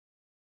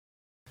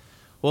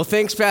Well,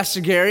 thanks, Pastor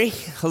Gary.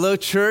 Hello,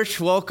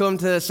 church. Welcome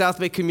to South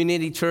Bay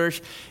Community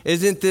Church.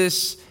 Isn't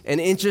this an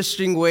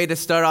interesting way to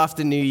start off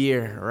the new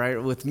year,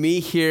 right? With me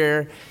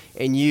here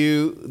and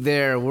you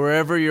there,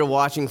 wherever you're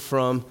watching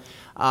from.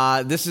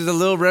 This is a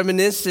little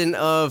reminiscent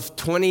of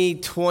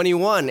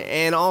 2021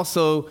 and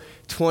also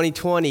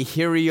 2020.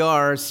 Here we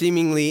are,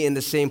 seemingly in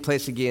the same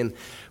place again.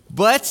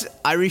 But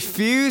I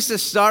refuse to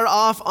start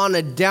off on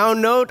a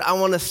down note. I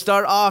want to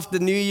start off the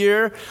new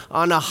year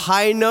on a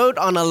high note,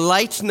 on a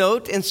light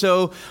note. And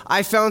so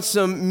I found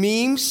some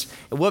memes.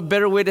 What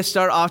better way to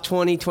start off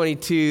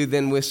 2022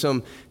 than with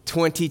some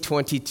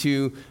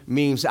 2022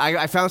 memes?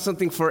 I found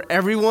something for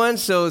everyone.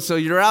 So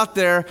you're out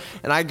there,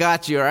 and I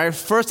got you. All right.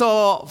 First of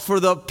all, for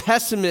the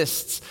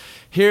pessimists,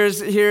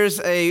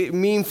 here's a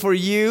meme for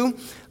you.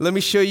 Let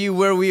me show you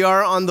where we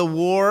are on the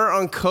war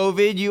on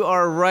COVID. You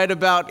are right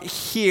about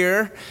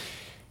here,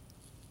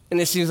 and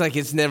it seems like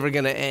it's never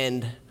going to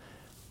end.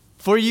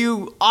 For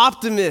you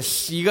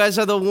optimists, you guys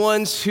are the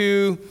ones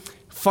who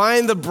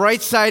find the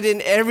bright side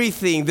in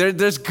everything.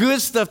 There's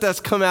good stuff that's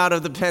come out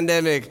of the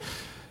pandemic.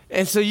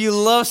 And so you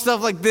love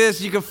stuff like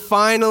this. You can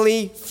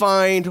finally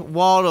find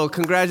Waldo.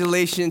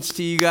 Congratulations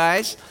to you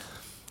guys.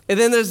 And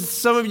then there's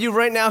some of you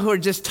right now who are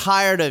just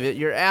tired of it.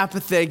 You're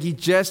apathetic. You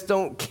just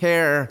don't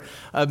care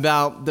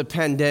about the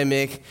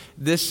pandemic.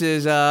 This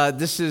is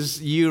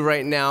you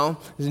right now.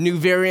 There's a new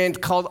variant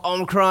called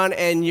Omicron,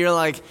 and you're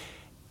like,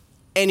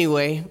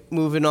 anyway,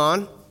 moving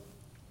on.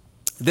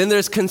 Then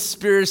there's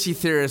conspiracy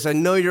theorists. I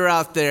know you're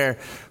out there.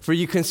 For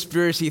you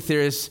conspiracy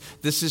theorists,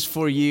 this is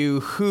for you.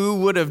 Who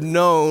would have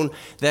known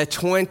that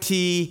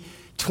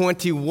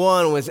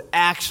 2021 was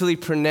actually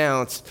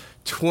pronounced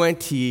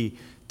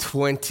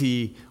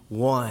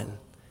 2021,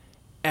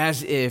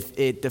 as if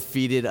it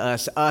defeated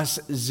us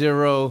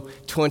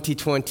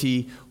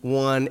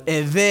 2021.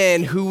 And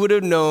then who would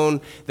have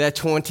known that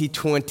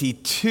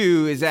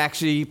 2022 is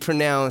actually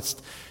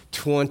pronounced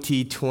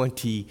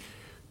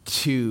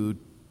 2022?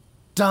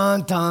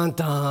 Dun, dun,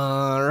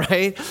 dun,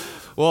 right?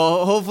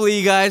 Well, hopefully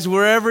you guys,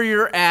 wherever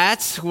you're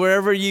at,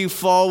 wherever you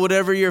fall,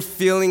 whatever you're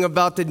feeling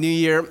about the new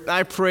year,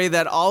 I pray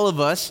that all of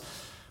us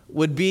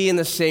would be in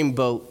the same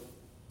boat.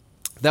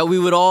 That we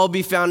would all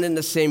be found in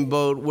the same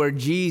boat where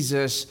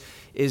Jesus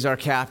is our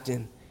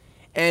captain.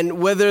 And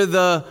whether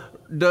the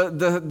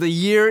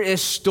year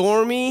is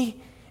stormy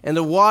and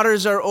the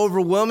waters are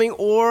overwhelming,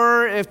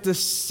 or if the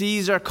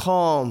seas are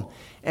calm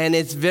and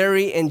it's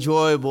very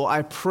enjoyable,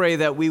 I pray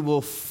that we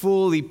will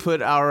fully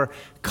put our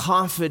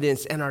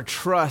confidence and our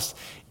trust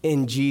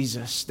in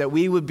Jesus, that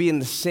we would be in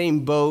the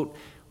same boat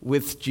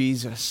with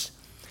Jesus.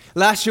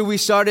 Last year we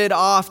started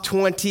off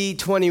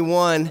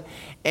 2021,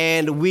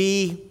 and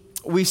we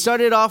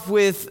started off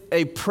with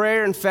a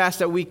prayer and fast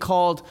that we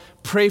called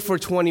Pray for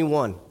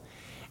 21.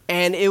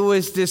 And it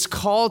was this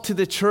call to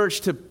the church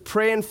to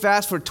pray and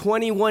fast for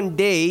 21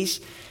 days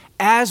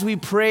as we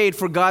prayed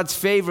for God's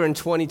favor in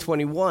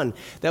 2021,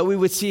 that we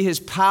would see his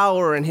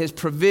power and his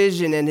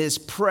provision and his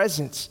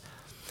presence.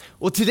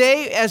 Well,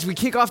 today, as we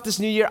kick off this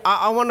new year,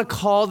 I want to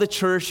call the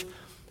church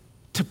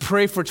to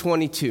pray for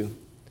 22.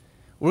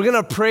 We're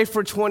going to pray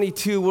for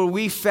 22, where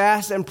we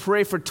fast and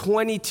pray for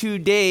 22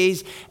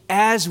 days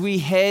as we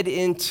head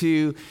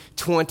into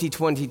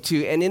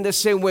 2022. And in the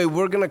same way,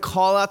 we're going to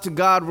call out to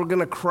God. We're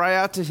going to cry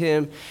out to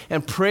him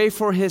and pray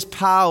for his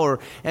power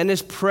and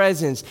his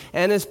presence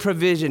and his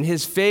provision,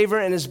 his favor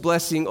and his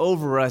blessing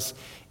over us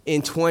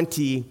in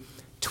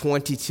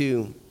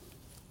 2022.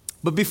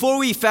 But before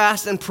we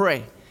fast and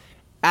pray,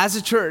 as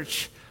a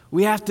church,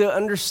 we have to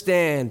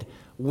understand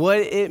what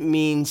it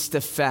means to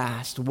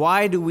fast.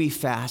 Why do we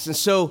fast? And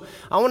so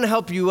I want to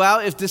help you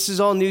out if this is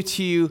all new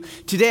to you.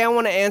 Today I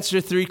want to answer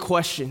 3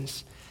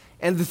 questions.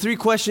 And the 3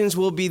 questions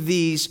will be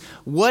these: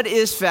 what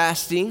is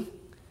fasting?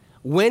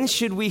 When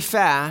should we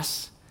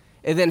fast?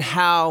 And then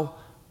how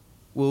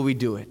will we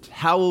do it?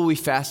 How will we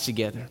fast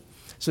together?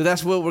 So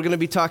that's what we're going to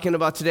be talking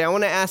about today. I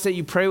want to ask that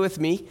you pray with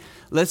me.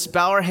 Let's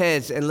bow our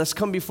heads and let's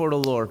come before the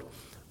Lord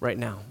right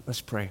now.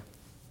 Let's pray.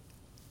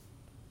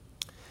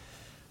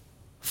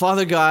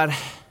 Father God,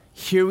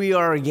 here we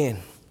are again,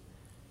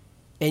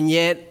 and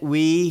yet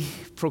we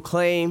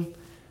proclaim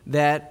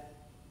that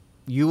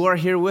you are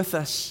here with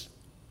us.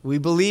 We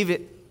believe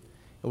it,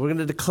 and we're going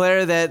to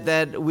declare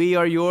that we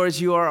are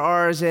yours, you are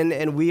ours,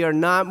 and we are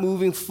not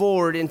moving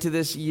forward into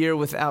this year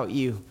without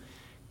you.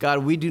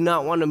 God, we do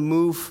not want to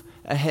move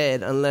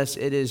ahead unless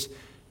it is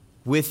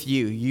with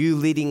you, you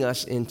leading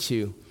us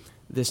into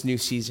this new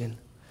season.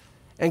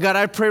 And God,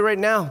 I pray right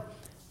now,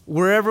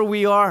 wherever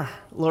we are,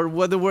 Lord,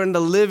 whether we're in the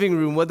living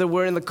room, whether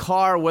we're in the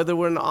car, whether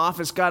we're in the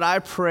office, God, I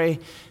pray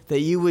that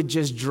you would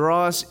just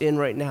draw us in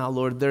right now,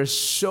 Lord. There's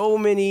so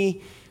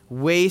many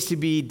ways to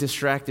be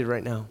distracted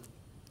right now.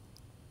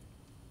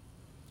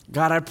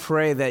 God, I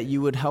pray that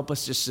you would help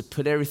us just to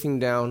put everything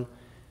down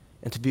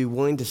and to be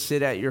willing to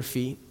sit at your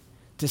feet,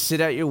 to sit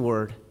at your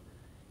word,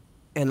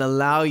 and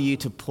allow you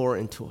to pour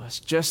into us,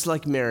 just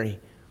like Mary,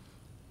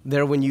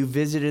 there when you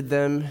visited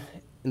them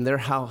in their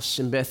house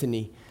in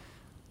Bethany.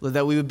 Lord,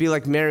 that we would be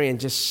like Mary and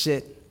just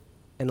sit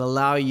and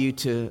allow you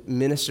to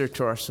minister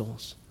to our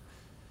souls.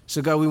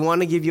 So God, we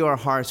want to give you our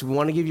hearts. We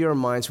want to give you our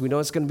minds. We know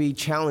it's going to be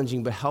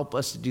challenging, but help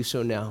us to do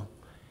so now.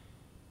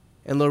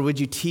 And Lord, would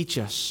you teach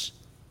us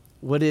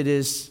what it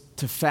is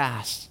to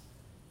fast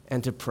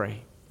and to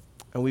pray?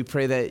 And we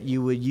pray that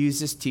you would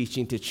use this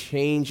teaching to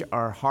change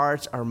our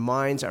hearts, our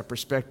minds, our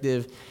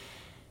perspective,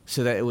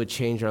 so that it would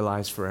change our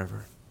lives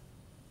forever.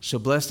 So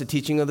bless the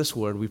teaching of this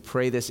word. We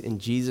pray this in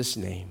Jesus'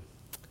 name.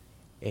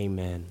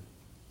 Amen.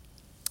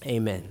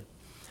 Amen.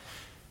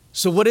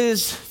 So what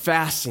is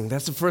fasting?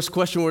 That's the first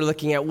question we're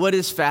looking at. What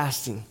is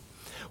fasting?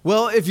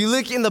 Well, if you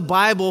look in the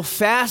Bible,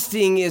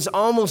 fasting is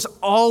almost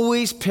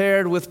always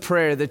paired with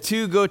prayer. The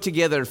two go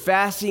together,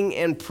 fasting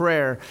and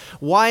prayer.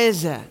 Why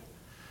is that?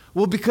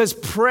 Well, because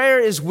prayer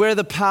is where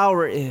the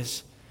power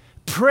is.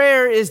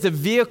 Prayer is the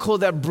vehicle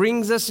that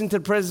brings us into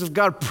the presence of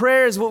God.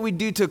 Prayer is what we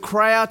do to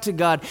cry out to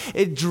God.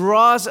 It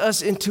draws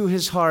us into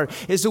his heart.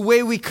 It's the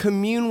way we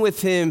commune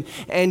with him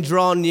and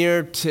draw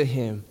near to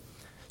him.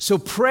 So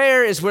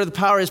prayer is where the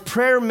power is.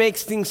 Prayer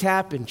makes things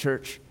happen,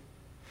 church.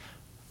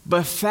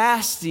 But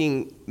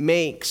fasting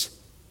makes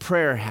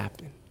prayer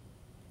happen.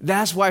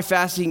 That's why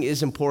fasting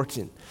is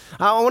important.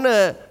 I want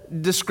to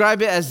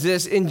describe it as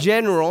this. In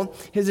general,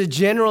 here's a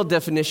general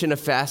definition of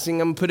fasting.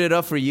 I'm going to put it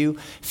up for you.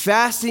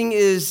 Fasting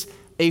is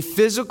a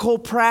physical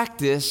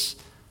practice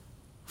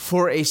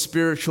for a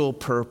spiritual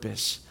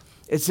purpose.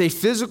 It's a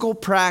physical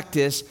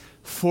practice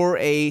for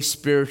a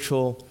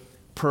spiritual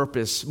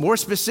purpose. More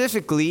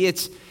specifically,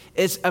 it's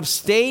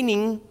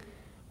abstaining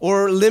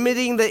or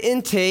limiting the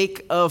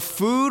intake of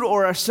food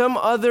or some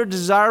other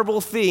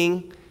desirable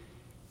thing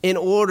in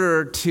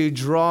order to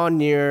draw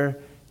near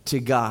to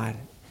God,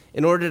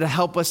 in order to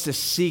help us to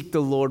seek the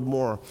Lord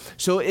more.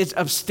 So it's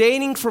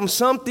abstaining from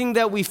something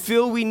that we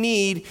feel we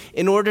need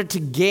in order to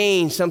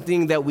gain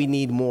something that we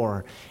need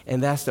more,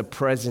 and that's the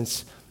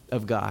presence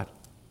of God.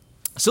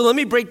 So let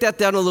me break that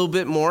down a little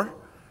bit more,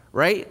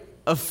 right?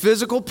 A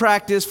physical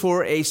practice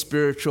for a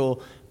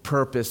spiritual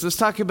purpose. Let's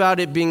talk about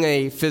it being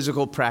a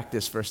physical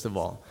practice, first of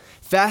all.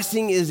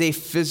 Fasting is a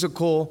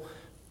physical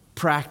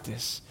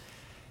practice.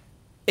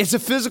 It's a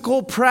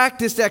physical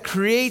practice that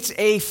creates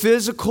a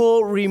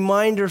physical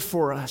reminder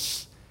for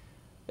us.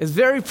 It's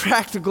very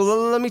practical.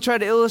 Let me try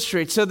to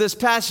illustrate. So this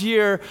past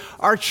year,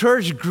 our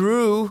church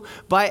grew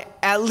by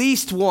at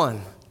least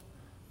one.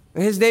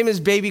 And his name is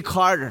Baby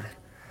Carter.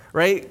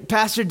 Right?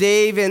 Pastor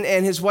Dave and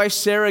his wife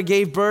Sarah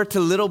gave birth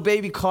to little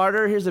baby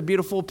Carter. Here's a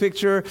beautiful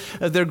picture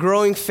of their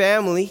growing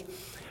family.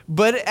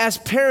 But as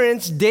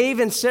parents,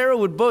 Dave and Sarah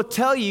would both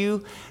tell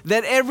you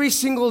that every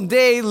single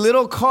day,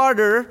 little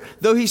Carter,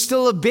 though he's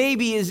still a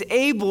baby, is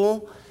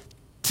able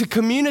to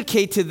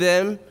communicate to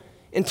them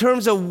in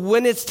terms of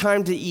when it's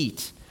time to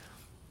eat.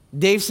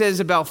 Dave says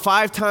about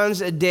 5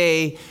 times a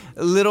day,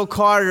 little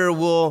Carter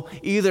will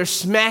either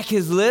smack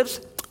his lips,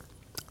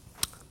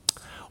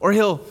 or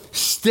he'll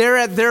stare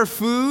at their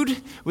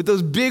food with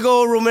those big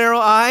old Romero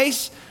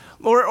eyes,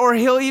 or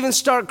he'll even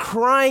start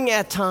crying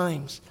at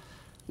times.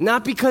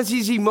 Not because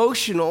he's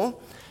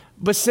emotional,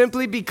 but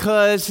simply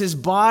because his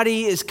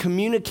body is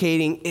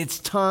communicating, it's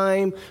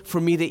time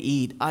for me to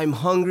eat. I'm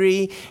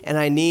hungry and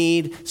I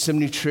need some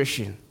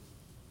nutrition.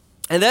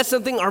 And that's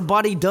something our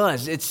body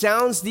does. It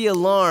sounds the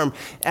alarm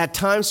at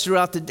times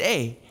throughout the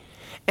day.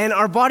 And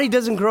our body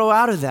doesn't grow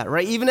out of that,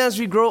 right? Even as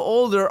we grow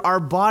older, our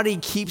body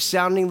keeps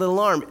sounding the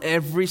alarm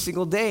every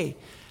single day.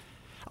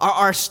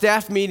 Our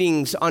staff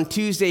meetings on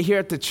Tuesday here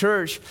at the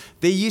church,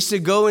 they used to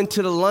go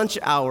into the lunch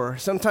hour,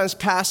 sometimes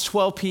past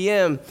 12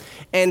 p.m.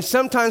 And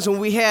sometimes when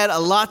we had a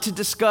lot to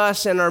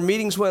discuss and our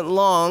meetings went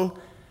long,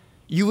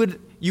 you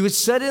would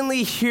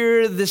suddenly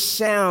hear the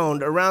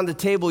sound around the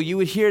table. You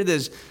would hear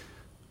this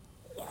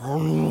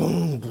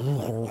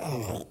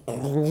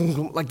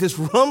like this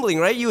rumbling,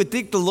 right? You would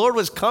think the Lord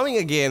was coming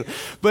again,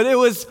 but it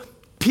was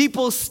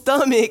people's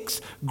stomachs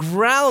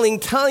growling,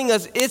 telling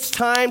us it's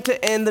time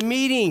to end the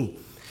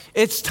meeting.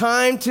 It's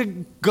time to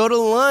go to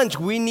lunch.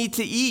 We need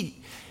to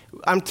eat.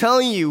 I'm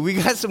telling you, we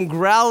got some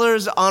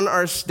growlers on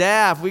our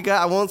staff.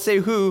 I won't say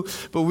who,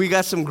 but we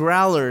got some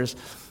growlers.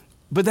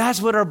 But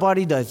that's what our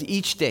body does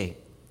each day.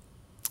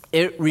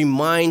 It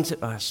reminds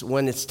us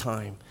when it's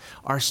time.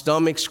 Our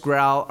stomachs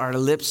growl, our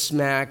lips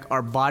smack,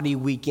 our body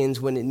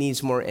weakens when it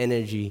needs more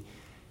energy.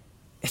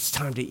 It's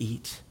time to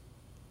eat.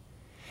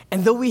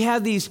 And though we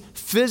have these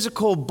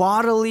physical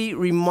bodily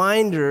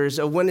reminders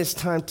of when it's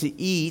time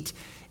to eat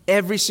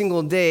every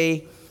single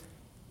day,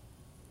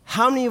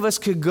 how many of us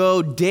could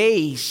go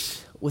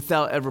days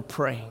without ever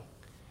praying?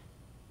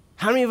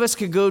 How many of us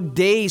could go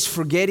days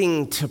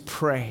forgetting to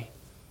pray?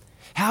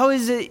 How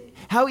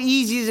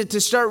easy is it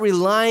to start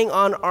relying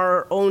on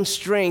our own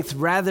strength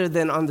rather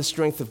than on the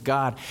strength of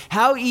God?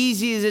 How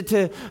easy is it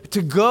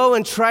to go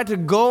and try to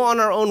go on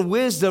our own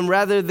wisdom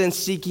rather than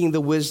seeking the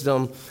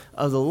wisdom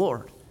of the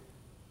Lord?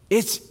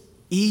 It's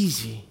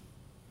easy.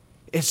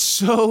 It's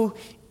so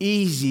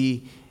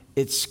easy,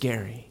 it's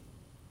scary.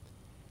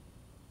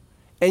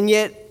 And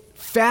yet,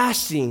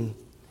 fasting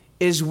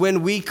is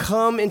when we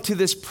come into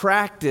this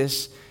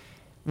practice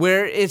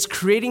where it's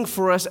creating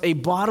for us a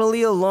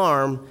bodily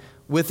alarm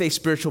with a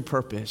spiritual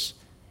purpose.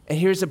 And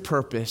here's the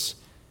purpose: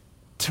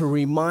 to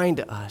remind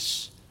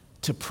us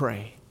to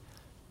pray,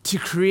 to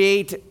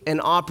create an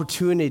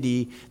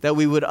opportunity that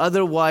we would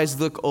otherwise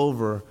look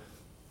over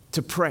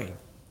to pray.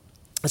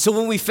 So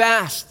when we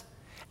fast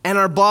and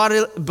our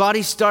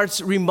body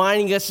starts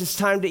reminding us it's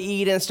time to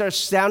eat and starts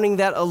sounding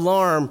that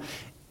alarm,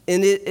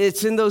 and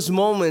it's in those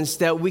moments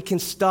that we can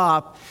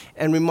stop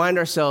and remind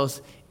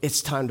ourselves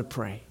it's time to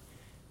pray.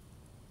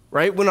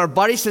 Right? When our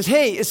body says,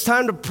 hey, it's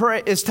time to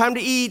pray, it's time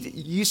to eat,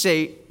 you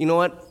say, you know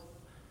what?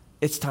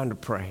 It's time to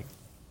pray.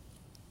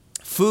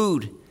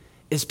 Food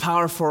is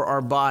power for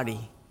our body,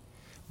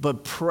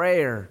 but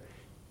prayer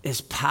is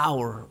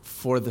power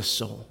for the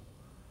soul.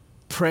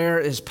 Prayer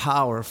is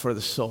power for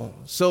the soul.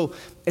 So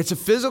it's a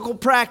physical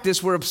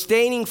practice. We're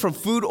abstaining from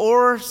food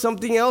or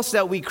something else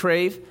that we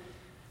crave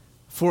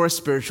for a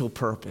spiritual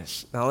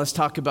purpose. Now let's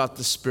talk about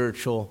the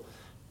spiritual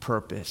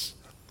purpose.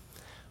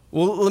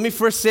 Well, let me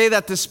first say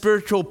that the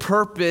spiritual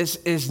purpose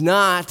is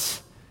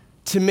not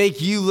to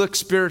make you look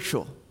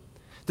spiritual.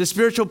 The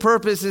spiritual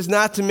purpose is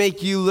not to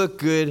make you look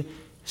good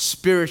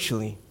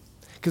spiritually.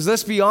 Because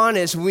let's be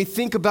honest, when we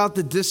think about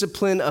the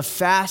discipline of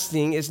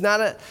fasting, it's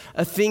not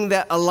a thing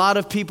that a lot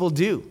of people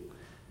do.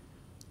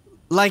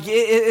 Like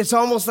it's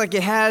almost like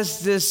it has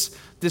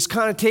this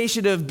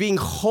connotation of being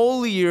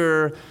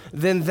holier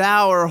than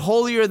thou or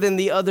holier than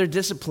the other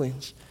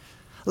disciplines.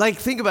 Like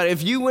think about it.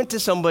 If you went to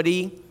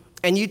somebody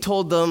and you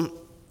told them,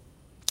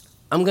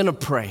 I'm going to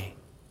pray.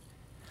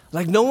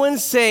 Like no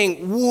one's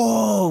saying,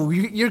 whoa,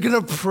 you're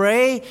going to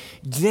pray?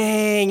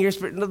 Dang, you're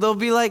spiritual. They'll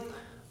be like,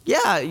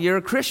 yeah, you're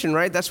a Christian,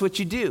 right? That's what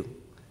you do.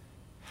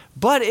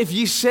 But if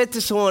you said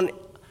to someone,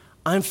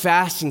 I'm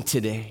fasting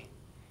today,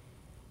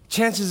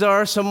 chances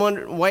are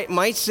someone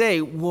might say,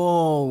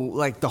 whoa,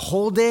 like the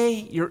whole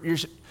day?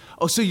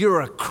 So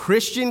you're a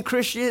Christian?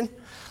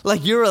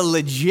 Like you're a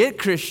legit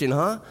Christian,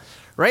 huh?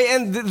 Right?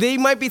 And they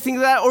might be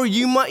thinking that, or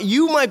you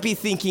might be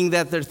thinking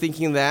that they're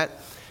thinking that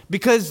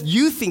because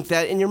you think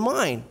that in your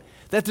mind,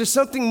 that there's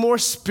something more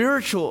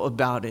spiritual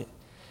about it.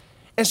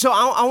 And so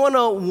I want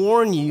to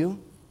warn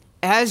you,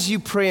 as you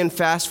pray and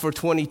fast for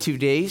 22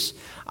 days,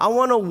 I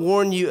want to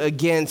warn you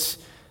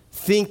against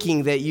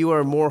thinking that you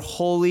are more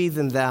holy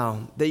than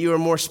thou, that you are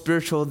more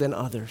spiritual than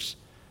others.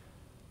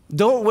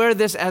 Don't wear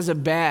this as a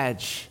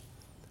badge.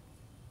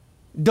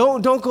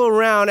 Don't go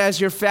around as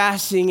you're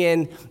fasting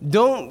and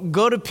don't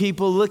go to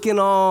people looking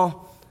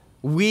all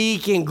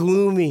weak and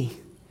gloomy,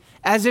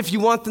 as if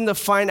you want them to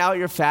find out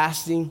you're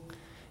fasting.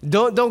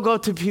 Don't go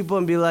to people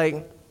and be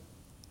like,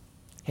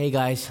 hey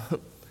guys,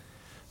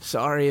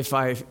 sorry if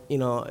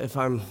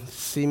I'm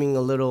seeming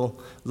a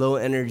little low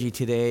energy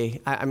today.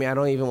 I mean, I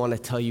don't even want to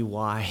tell you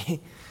why.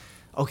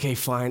 Okay,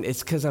 fine.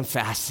 It's because I'm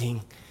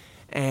fasting.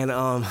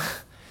 And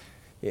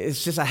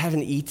it's just I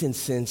haven't eaten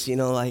since,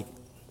 like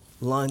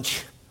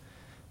lunch,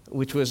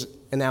 which was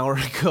an hour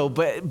ago.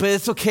 But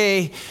it's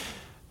okay.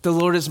 The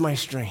Lord is my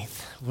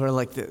strength. We're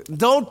like,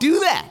 don't do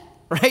that,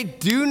 right?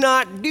 Do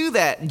not do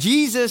that.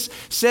 Jesus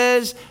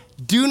says,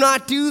 do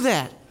not do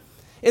that.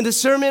 In the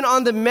Sermon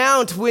on the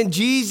Mount, when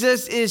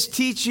Jesus is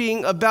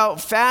teaching about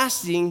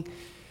fasting,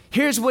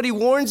 here's what he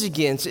warns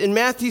against. In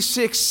Matthew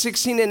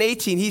 6:16 and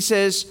 18, he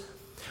says,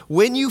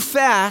 when you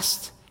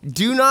fast,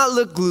 do not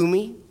look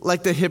gloomy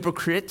like the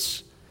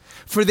hypocrites,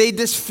 for they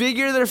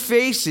disfigure their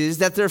faces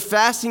that their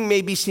fasting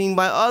may be seen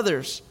by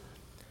others.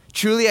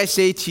 Truly I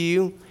say to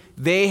you,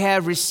 they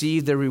have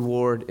received their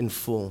reward in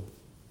full.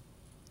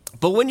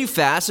 But when you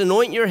fast,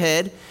 anoint your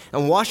head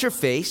and wash your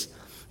face,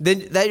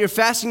 that your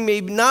fasting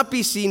may not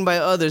be seen by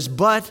others,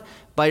 but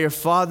by your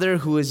Father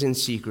who is in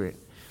secret.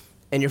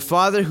 And your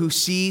Father who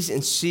sees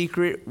in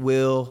secret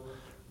will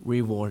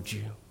reward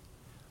you.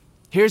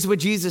 Here's what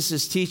Jesus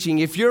is teaching.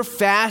 If you're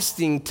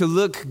fasting to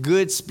look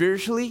good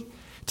spiritually,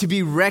 to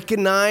be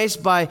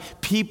recognized by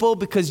people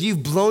because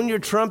you've blown your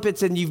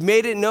trumpets and you've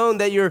made it known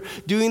that you're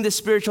doing the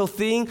spiritual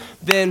thing,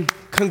 then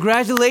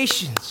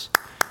congratulations.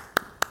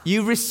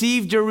 You've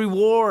received your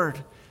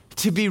reward.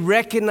 To be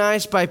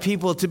recognized by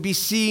people, to be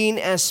seen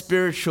as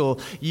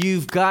spiritual.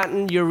 You've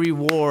gotten your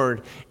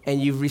reward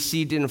and you've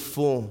received it in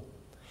full.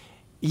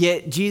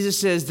 Yet Jesus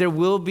says there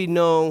will be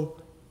no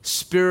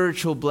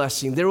spiritual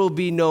blessing. There will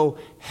be no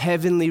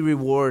heavenly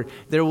reward.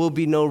 There will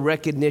be no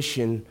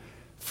recognition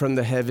from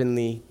the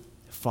heavenly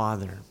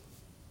Father.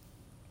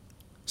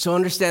 So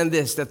understand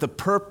this, that the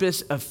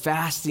purpose of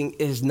fasting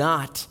is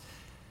not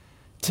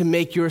to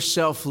make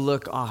yourself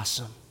look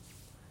awesome.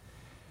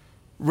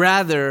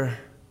 Rather,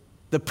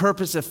 the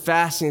purpose of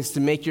fasting is to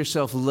make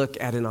yourself look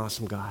at an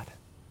awesome God.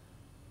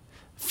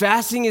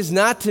 Fasting is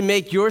not to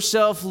make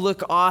yourself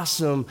look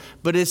awesome,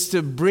 but it's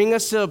to bring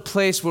us to a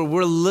place where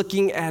we're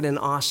looking at an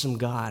awesome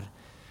God.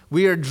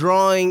 We are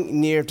drawing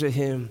near to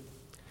him.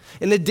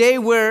 In a day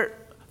where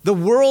the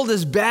world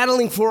is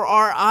battling for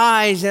our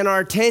eyes and our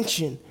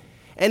attention,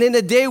 and in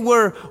a day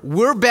where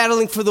we're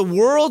battling for the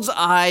world's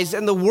eyes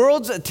and the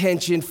world's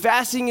attention,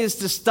 fasting is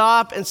to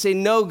stop and say,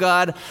 no,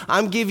 God,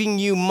 I'm giving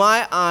you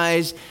my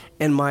eyes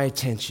and my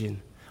attention.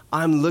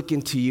 I'm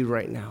looking to you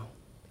right now.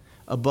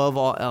 Above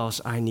all else,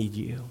 I need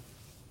you.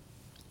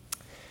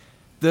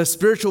 The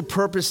spiritual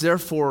purpose,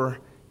 therefore,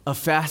 of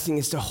fasting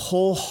is to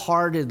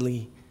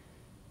wholeheartedly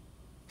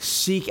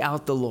seek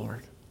out the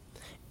Lord.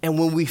 And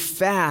when we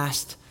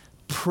fast,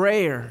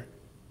 prayer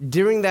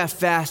during that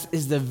fast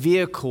is the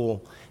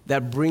vehicle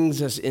that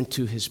brings us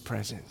into his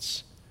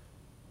presence.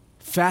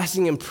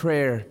 Fasting and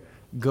prayer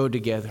go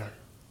together.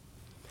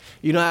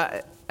 You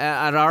know,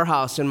 at our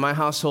house, in my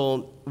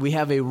household, we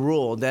have a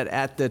rule that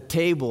at the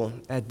table,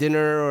 at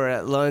dinner or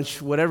at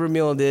lunch, whatever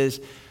meal it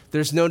is,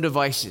 there's no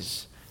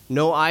devices.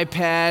 No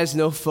iPads,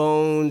 no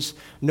phones,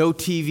 no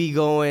TV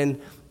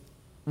going.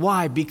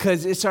 Why?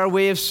 Because it's our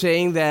way of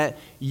saying that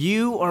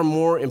you are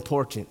more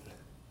important.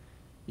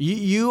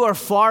 You are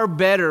far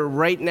better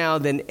right now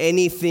than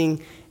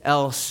anything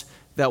else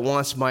that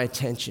wants my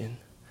attention.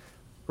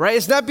 Right?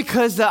 It's not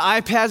because the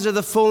iPads or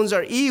the phones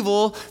are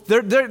evil.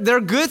 They're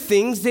good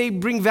things. They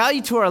bring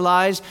value to our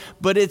lives.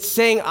 But it's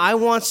saying, I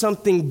want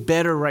something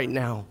better right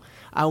now.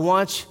 I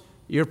want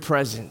your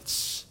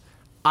presence.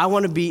 I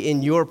want to be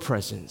in your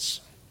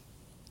presence.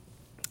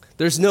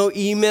 There's no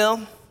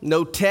email,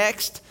 no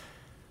text,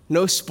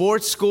 no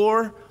sports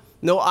score,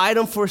 no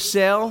item for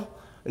sale,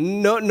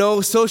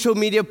 no social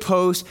media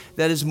post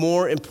that is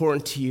more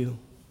important to you.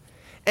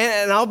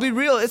 And I'll be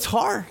real, it's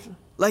hard.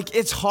 Like,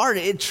 it's hard.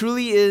 It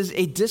truly is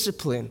a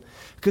discipline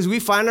because we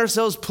find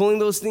ourselves pulling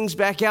those things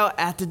back out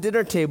at the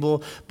dinner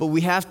table, but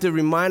we have to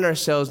remind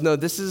ourselves, no,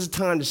 this is a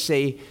time to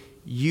say,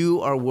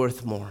 you are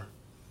worth more.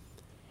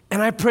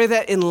 And I pray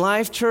that in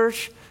Life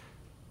Church,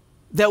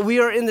 that we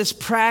are in this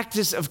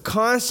practice of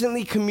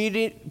constantly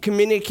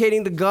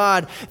communicating to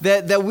God,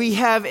 that we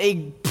have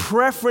a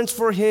preference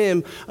for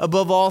him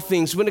above all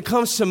things. When it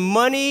comes to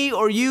money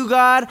or you,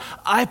 God,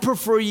 I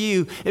prefer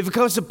you. If it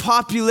comes to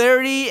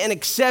popularity and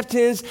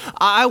acceptance,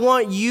 I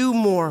want you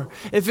more.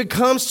 If it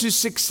comes to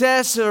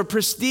success or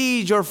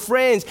prestige or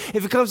friends,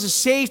 if it comes to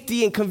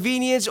safety and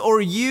convenience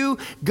or you,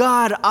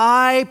 God,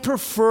 I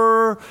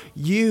prefer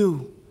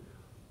you.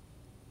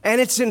 And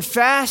it's in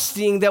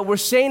fasting that we're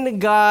saying to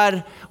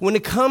God, when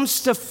it comes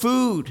to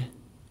food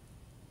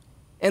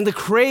and the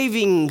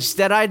cravings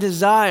that I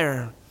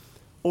desire,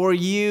 or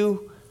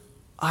you,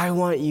 I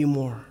want you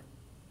more.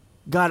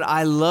 God,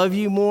 I love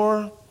you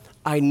more.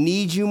 I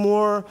need you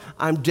more.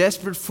 I'm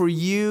desperate for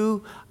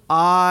you.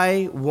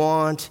 I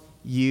want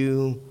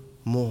you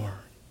more.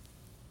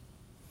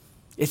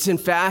 It's in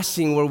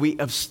fasting where we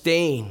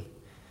abstain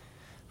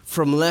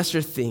from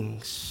lesser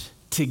things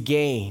to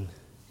gain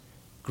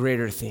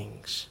greater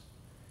things.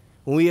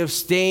 When we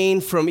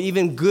abstain from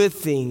even good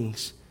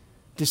things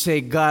to say,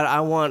 God,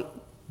 I want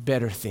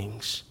better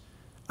things.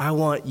 I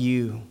want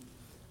you.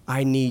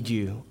 I need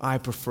you. I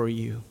prefer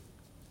you.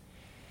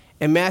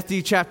 In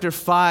Matthew chapter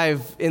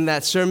 5, in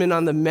that Sermon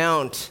on the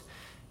Mount,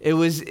 it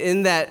was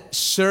in that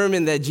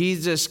sermon that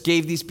Jesus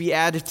gave these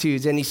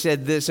Beatitudes, and he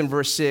said this in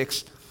verse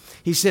 6.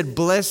 He said,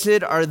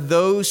 blessed are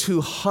those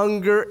who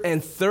hunger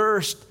and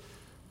thirst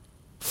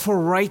for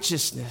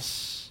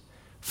righteousness,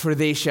 for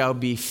they shall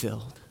be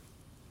filled.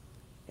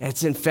 And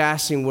it's in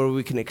fasting where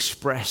we can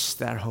express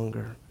that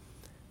hunger.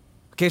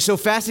 Okay, so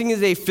fasting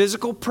is a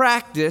physical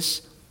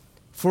practice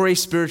for a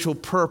spiritual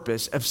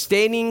purpose,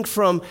 abstaining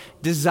from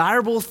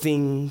desirable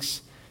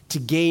things to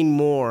gain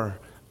more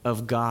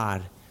of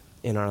God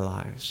in our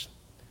lives.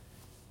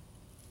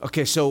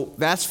 Okay, so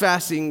that's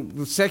fasting.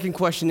 The second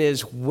question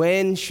is,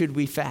 when should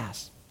we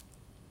fast?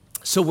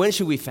 So when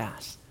should we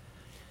fast?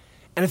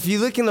 And if you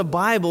look in the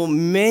Bible,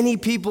 many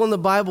people in the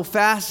Bible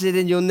fasted,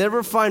 and you'll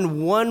never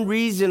find one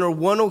reason or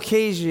one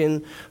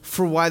occasion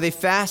for why they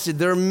fasted.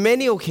 There are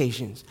many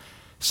occasions.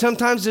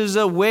 Sometimes it was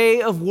a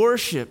way of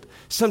worship.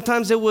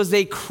 Sometimes it was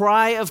a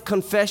cry of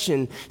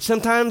confession.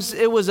 Sometimes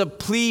it was a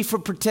plea for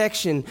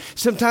protection.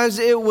 Sometimes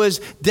it was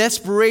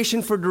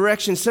desperation for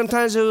direction.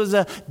 Sometimes it was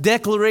a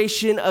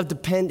declaration of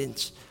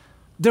dependence.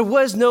 There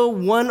was no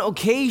one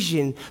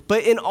occasion,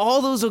 but in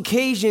all those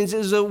occasions, it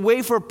was a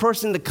way for a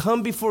person to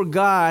come before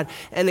God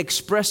and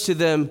express to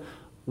them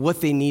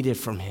what they needed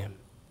from him.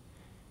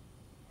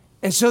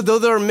 And so though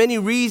there are many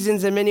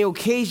reasons and many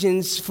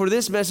occasions for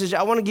this message,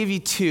 I want to give you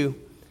two.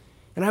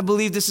 And I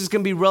believe this is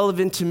going to be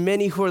relevant to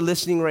many who are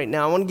listening right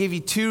now. I want to give you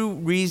two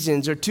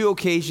reasons or two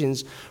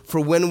occasions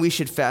for when we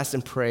should fast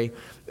and pray.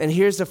 And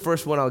here's the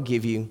first one I'll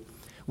give you.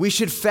 We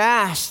should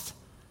fast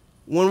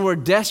when we're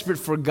desperate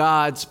for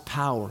God's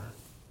power.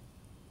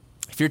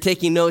 If you're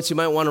taking notes, you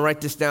might want to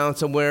write this down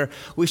somewhere.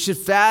 We should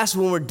fast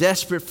when we're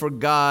desperate for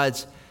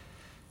God's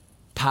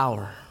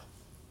power.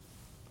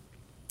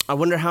 I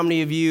wonder how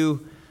many of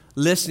you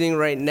listening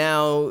right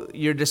now,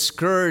 you're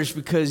discouraged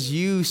because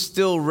you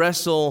still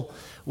wrestle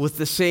with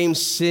the same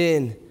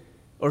sin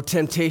or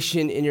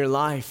temptation in your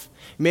life.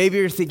 Maybe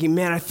you're thinking,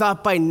 man, I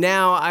thought by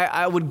now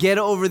I would get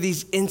over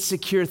these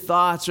insecure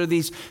thoughts or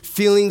these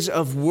feelings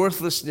of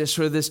worthlessness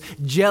or this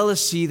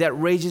jealousy that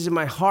rages in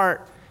my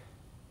heart,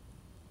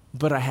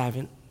 but I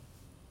haven't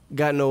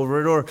gotten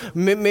over it. Or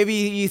maybe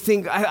you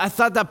think, I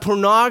thought that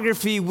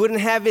pornography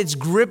wouldn't have its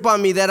grip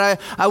on me, that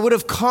I would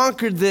have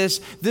conquered this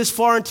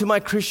far into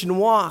my Christian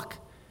walk,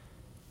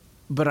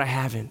 but I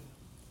haven't.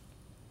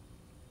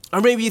 Or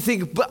maybe you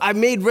think, but I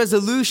made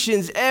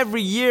resolutions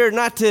every year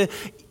not to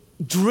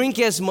drink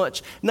as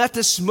much, not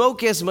to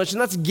smoke as much,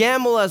 not to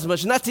gamble as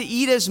much, not to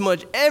eat as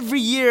much every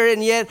year,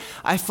 and yet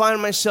I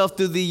find myself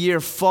through the year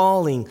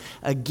falling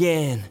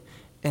again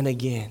and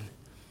again.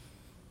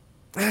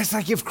 And it's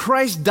like, if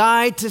Christ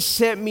died to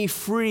set me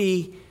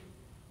free,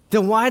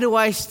 then why do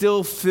I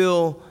still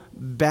feel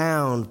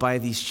bound by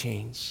these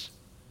chains?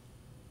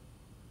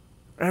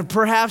 Or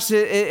perhaps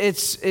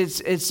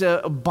it's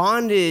a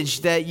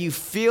bondage that you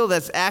feel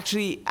that's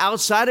actually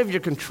outside of your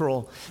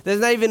control,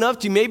 that's not even up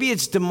to you. Maybe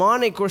it's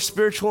demonic or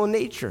spiritual in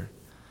nature.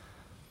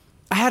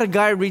 I had a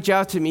guy reach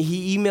out to me.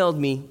 He emailed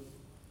me.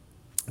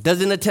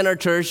 Doesn't attend our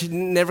church,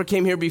 never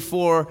came here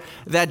before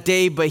that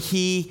day, but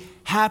he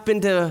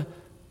happened to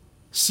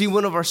see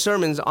one of our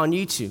sermons on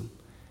YouTube.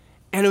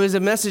 And it was a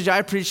message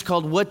I preached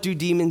called, "What Do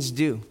Demons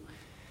Do?"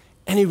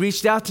 And he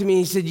reached out to me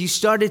and he said, "You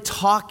started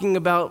talking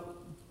about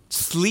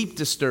sleep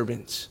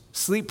disturbance,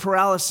 sleep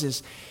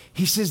paralysis."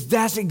 He says,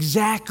 "That's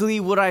exactly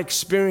what I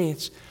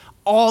experience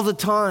all the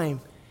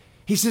time."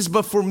 He says,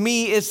 "But for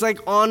me, it's like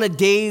on a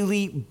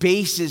daily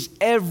basis.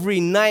 Every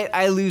night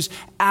I lose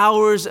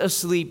hours of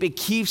sleep. It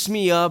keeps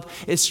me up,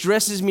 it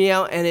stresses me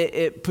out, and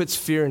it puts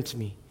fear into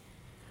me."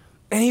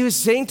 And he was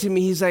saying to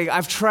me, he's like,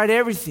 "I've tried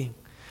everything.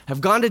 I've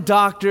gone to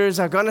doctors,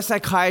 I've gone to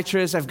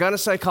psychiatrists, I've gone to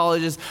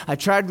psychologists, I've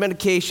tried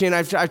medication,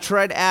 I've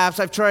tried apps,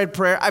 I've tried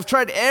prayer, I've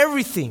tried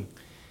everything."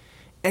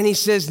 And he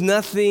says,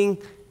 "Nothing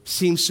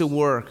seems to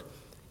work.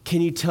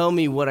 Can you tell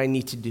me what I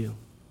need to do?"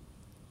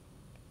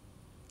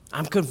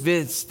 I'm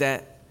convinced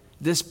that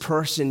this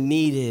person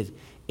needed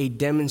a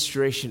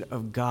demonstration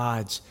of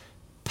God's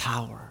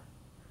power.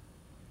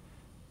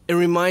 It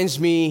reminds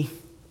me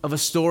of a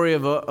story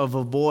of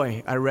a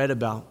boy I read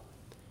about.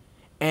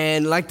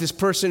 And like this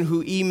person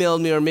who emailed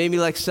me, or maybe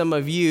like some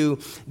of you,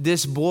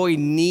 this boy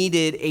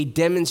needed a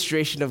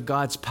demonstration of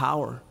God's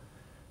power.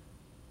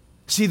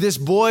 See, this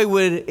boy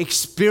would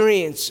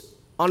experience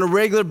on a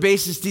regular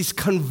basis these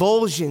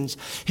convulsions.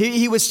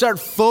 He would start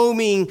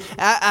foaming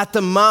at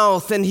the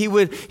mouth, and he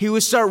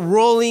would start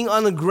rolling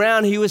on the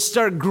ground. He would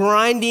start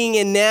grinding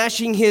and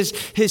gnashing his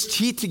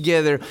teeth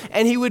together.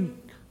 And he would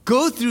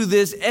go through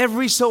this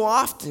every so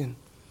often,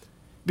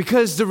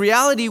 because the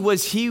reality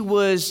was he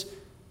was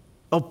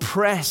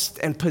oppressed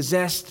and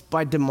possessed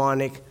by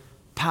demonic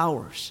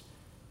powers.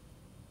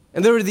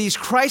 And there were these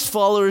Christ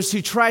followers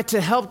who tried to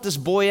help this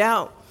boy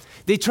out.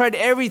 They tried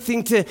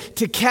everything to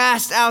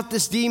cast out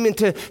this demon,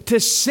 to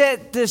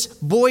set this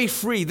boy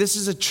free. This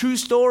is a true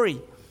story.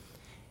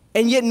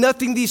 And yet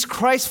nothing these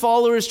Christ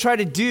followers try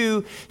to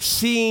do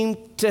seemed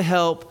to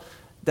help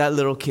that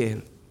little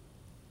kid.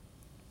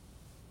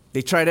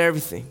 They tried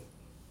everything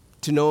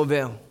to no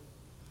avail,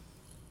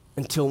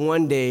 until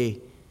one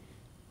day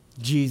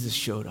Jesus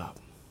showed up.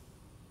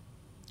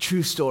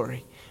 True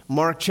story.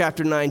 Mark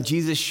chapter 9,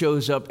 Jesus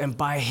shows up, and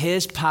by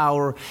his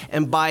power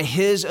and by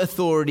his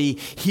authority,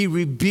 he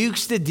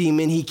rebukes the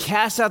demon, he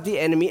casts out the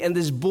enemy, and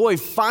this boy,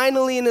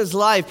 finally in his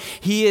life,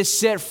 he is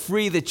set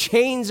free. The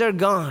chains are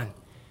gone,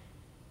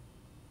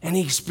 and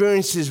he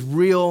experiences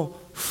real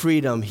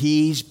freedom.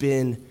 He's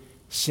been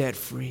set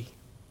free.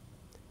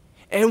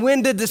 And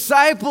when the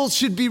disciples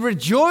should be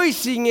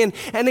rejoicing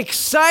and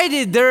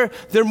excited,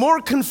 they're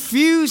more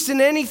confused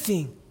than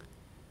anything.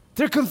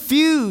 They're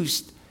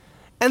confused.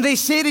 And they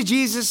say to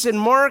Jesus in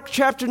Mark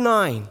chapter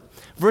 9,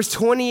 verse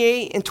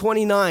 28 and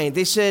 29,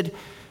 they said,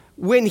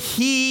 when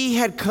he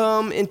had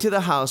come into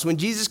the house, when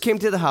Jesus came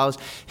to the house,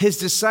 his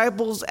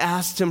disciples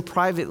asked him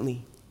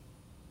privately,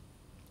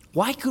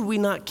 "Why could we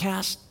not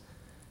cast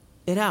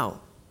it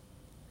out?"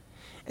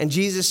 And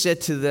Jesus said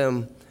to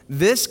them,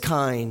 "This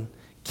kind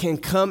can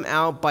come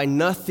out by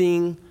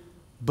nothing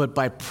but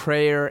by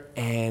prayer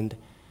and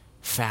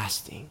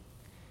fasting."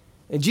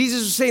 And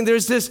Jesus was saying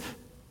there's this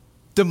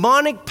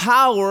demonic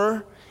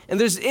power, and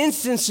there's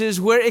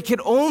instances where it can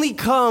only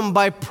come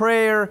by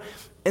prayer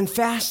and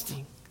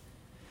fasting.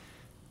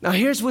 Now,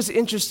 here's what's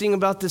interesting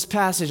about this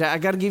passage. I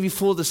got to give you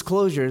full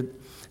disclosure.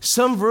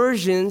 Some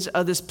versions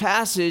of this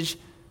passage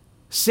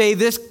say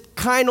this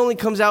kind only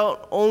comes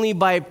out only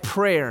by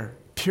prayer,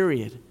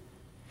 period.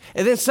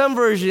 And then some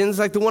versions,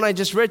 like the one I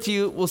just read to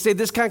you, will say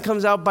this kind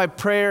comes out by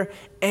prayer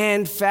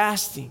and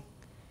fasting.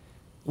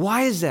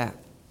 Why is that?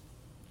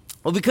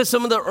 Well, because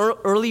some of the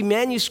early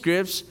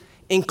manuscripts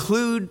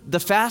include the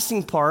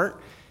fasting part,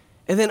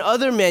 and then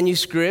other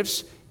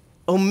manuscripts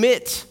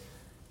omit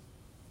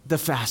the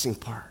fasting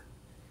part.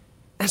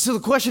 And so the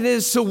question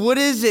is, so what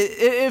is it?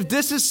 If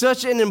this is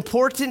such an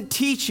important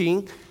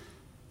teaching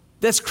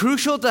that's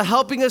crucial to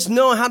helping us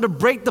know how to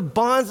break the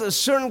bonds of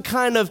certain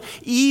kind of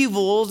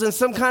evils and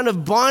some kind of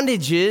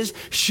bondages,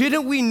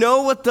 shouldn't we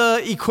know what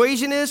the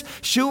equation is?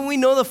 Shouldn't we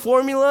know the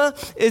formula?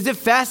 Is it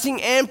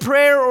fasting and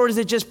prayer, or is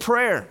it just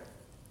prayer?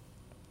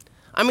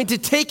 I mean, to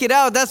take it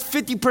out, that's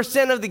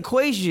 50% of the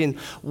equation.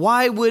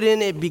 Why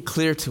wouldn't it be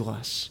clear to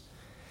us?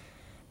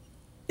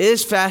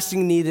 Is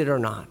fasting needed or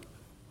not?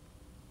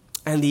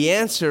 And the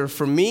answer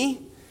for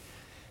me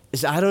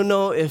is I don't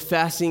know if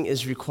fasting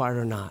is required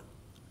or not.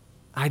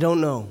 I don't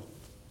know.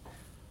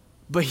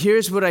 But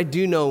here's what I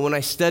do know when I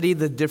study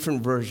the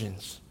different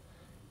versions.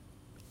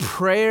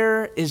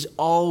 prayer is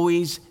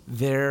always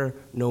there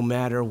no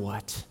matter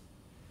what.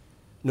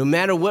 No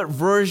matter what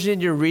version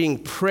you're reading,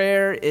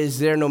 prayer is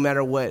there no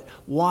matter what.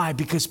 Why?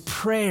 Because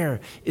prayer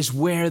is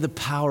where the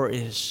power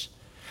is.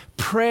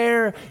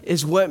 Prayer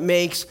is what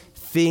makes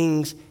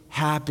things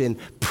happen.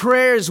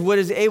 Prayer is what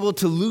is able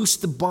to loose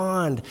the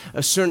bond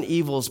of certain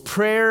evils.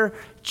 Prayer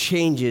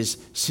changes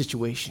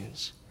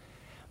situations.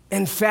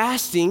 And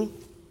fasting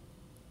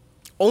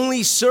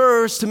only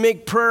serves to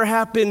make prayer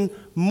happen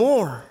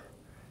more.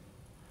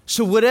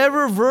 So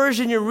whatever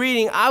version you're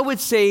reading, I would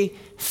say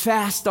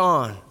fast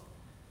on.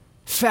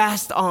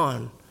 Fast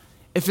on.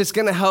 If it's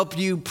going to help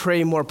you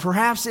pray more.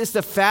 Perhaps it's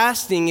the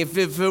fasting, if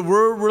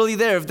we're really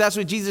there, if that's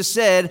what Jesus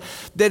said,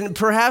 then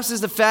perhaps it's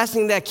the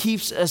fasting that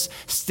keeps us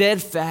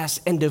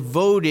steadfast and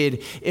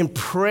devoted in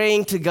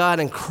praying to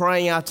God and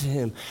crying out to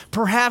Him.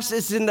 Perhaps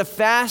it's in the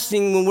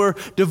fasting when we're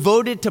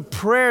devoted to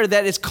prayer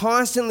that is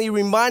constantly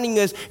reminding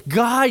us,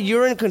 God,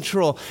 you're in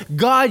control.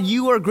 God,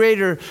 you are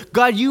greater.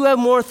 God, you have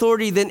more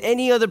authority than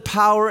any other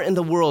power in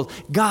the world.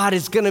 God,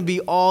 it's going to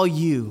be all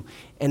you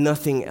and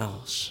nothing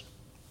else.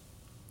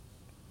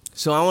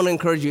 So I want to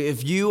encourage you,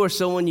 if you or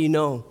someone you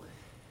know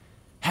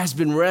has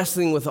been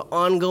wrestling with an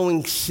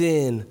ongoing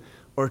sin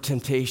or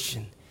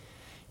temptation,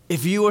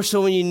 if you or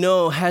someone you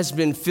know has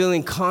been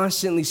feeling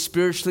constantly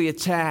spiritually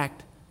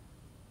attacked,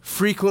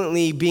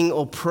 frequently being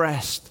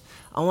oppressed,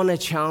 I want to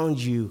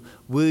challenge you,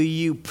 will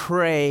you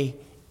pray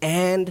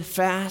and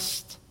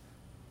fast?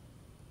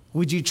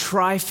 Would you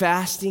try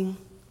fasting?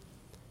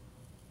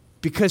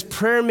 Because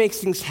prayer makes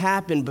things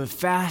happen, but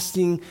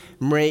fasting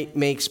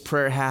makes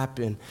prayer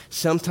happen,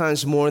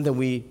 sometimes more than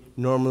we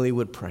normally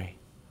would pray.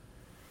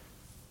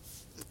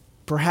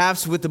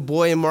 Perhaps with the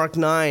boy in Mark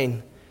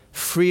 9,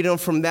 freedom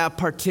from that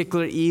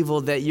particular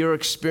evil that you're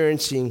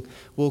experiencing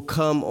will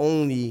come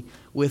only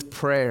with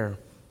prayer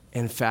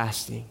and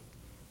fasting.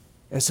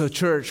 And so,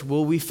 church,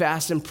 will we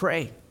fast and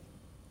pray?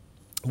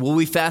 Will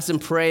we fast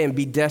and pray and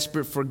be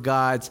desperate for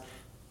God's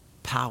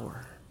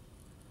power?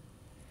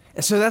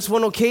 And so that's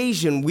one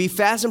occasion. We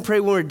fast and pray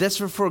when we're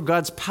desperate for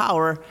God's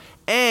power,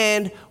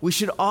 and we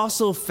should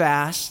also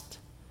fast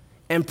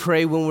and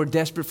pray when we're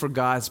desperate for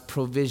God's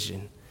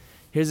provision.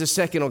 Here's a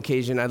second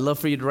occasion. I'd love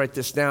for you to write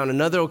this down.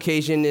 Another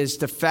occasion is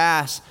to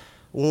fast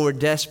when we're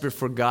desperate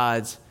for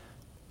God's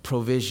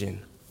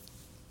provision.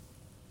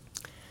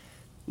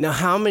 Now,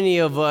 how many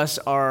of us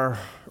are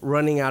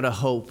running out of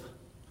hope?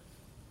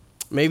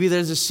 Maybe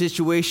there's a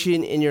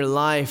situation in your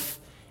life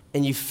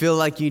and you feel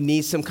like you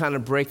need some kind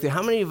of breakthrough.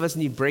 How many of us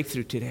need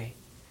breakthrough today?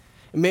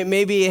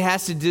 Maybe it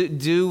has to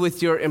do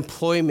with your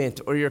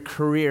employment or your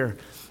career,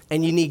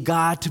 and you need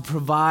God to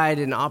provide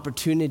an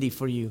opportunity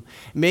for you.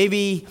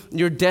 Maybe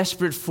you're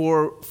desperate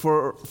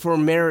for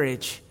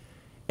marriage,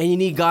 and you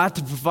need God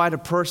to provide a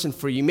person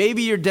for you.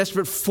 Maybe you're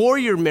desperate for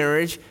your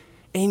marriage,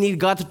 and you need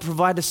God to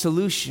provide a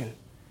solution.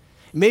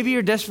 Maybe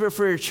you're desperate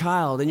for your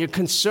child, and you're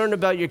concerned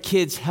about your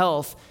kid's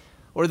health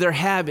or their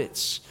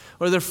habits,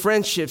 or their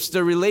friendships,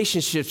 their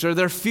relationships, or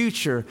their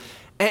future.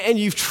 And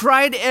you've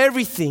tried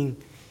everything,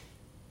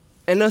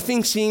 and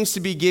nothing seems to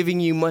be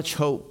giving you much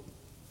hope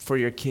for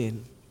your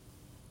kid.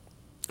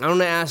 I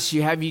want to ask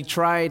you, have you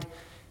tried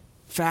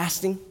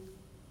fasting?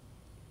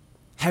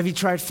 Have you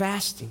tried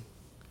fasting?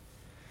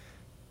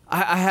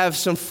 I have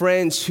some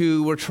friends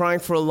who were trying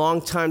for a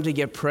long time to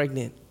get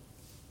pregnant.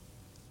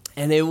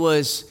 And it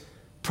was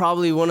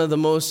probably one of the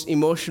most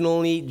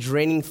emotionally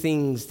draining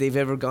things they've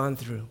ever gone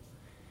through.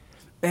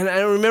 And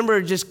I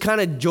remember just kind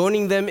of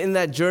joining them in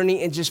that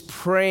journey and just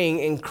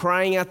praying and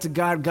crying out to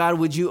God, God,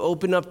 would you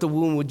open up the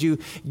womb? Would you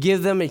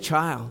give them a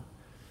child?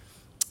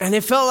 And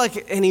it felt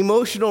like an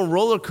emotional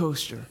roller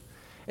coaster.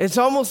 It's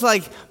almost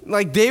like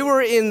they were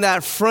in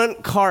that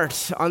front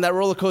cart on that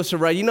roller coaster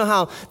ride. You know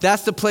how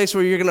that's the place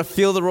where you're going to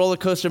feel the roller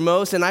coaster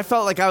most? And I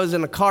felt like I was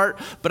in a cart,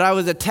 but I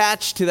was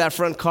attached to that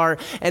front cart.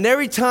 And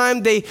every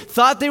time they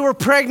thought they were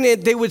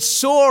pregnant, they would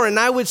soar, and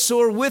I would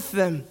soar with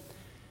them.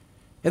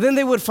 And then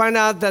they would find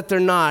out that they're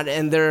not,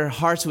 and their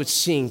hearts would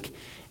sink,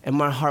 and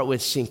my heart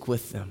would sink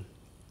with them.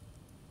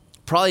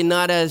 Probably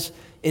not as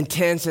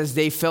intense as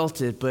they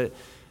felt it, but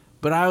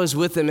I was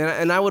with them,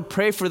 and I would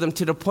pray for them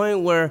to the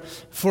point where,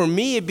 for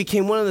me, it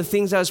became one of the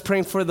things I was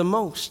praying for the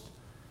most.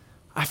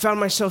 I found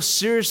myself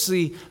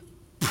seriously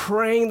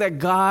praying that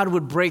God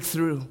would break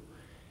through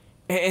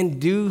and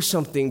do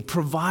something,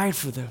 provide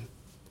for them,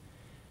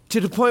 to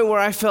the point where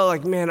I felt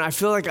like, man, I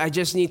feel like I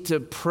just need to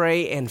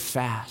pray and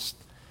fast.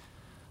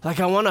 Like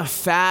I want to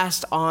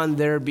fast on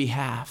their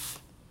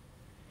behalf.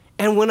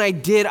 And when I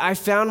did, I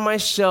found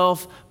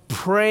myself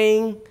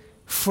praying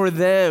for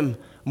them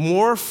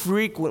more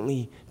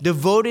frequently,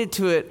 devoted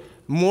to it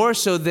more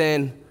so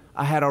than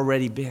I had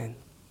already been.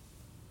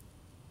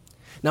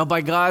 Now, by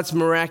God's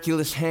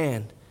miraculous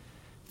hand,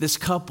 this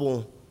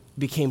couple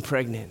became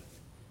pregnant.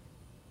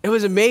 It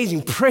was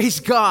amazing. Praise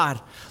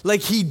God.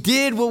 Like He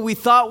did what we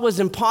thought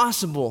was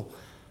impossible.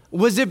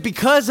 Was it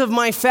because of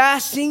my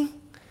fasting?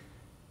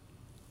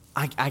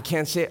 I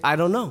can't say, I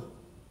don't know.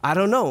 I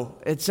don't know.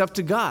 It's up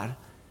to God.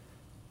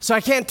 So I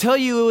can't tell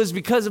you it was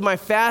because of my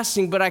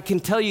fasting, but I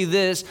can tell you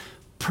this,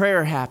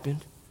 prayer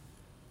happened.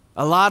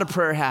 A lot of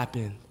prayer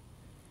happened.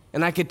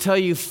 And I could tell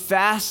you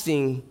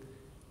fasting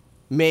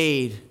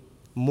made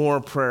more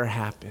prayer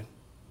happen.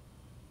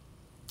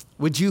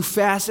 Would you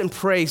fast and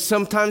pray?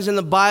 Sometimes in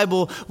the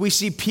Bible, we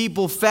see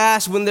people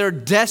fast when they're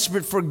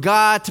desperate for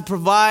God to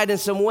provide in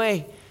some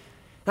way.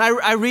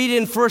 I read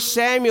in 1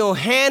 Samuel,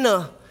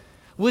 Hannah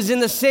was in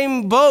the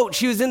same boat.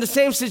 She was in the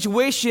same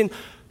situation.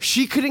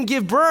 She couldn't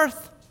give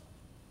birth.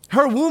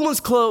 Her womb was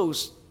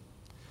closed.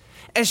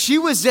 And she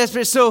was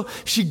desperate, so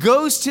she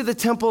goes to the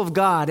temple of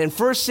God. In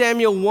 1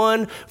 Samuel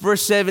 1,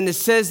 verse 7, it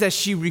says that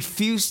she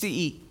refused to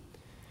eat.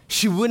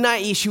 She would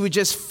not eat. She would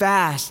just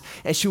fast,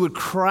 and she would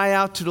cry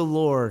out to the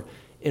Lord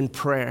in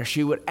prayer.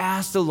 She would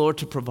ask the Lord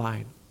to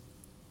provide.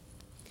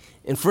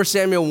 In 1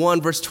 Samuel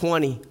 1, verse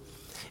 20,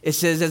 it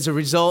says, as a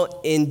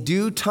result, in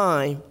due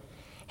time,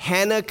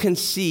 Hannah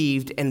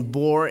conceived and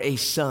bore a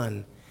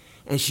son,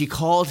 and she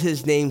called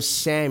his name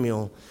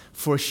Samuel,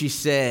 for she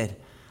said,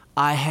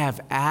 I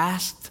have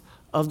asked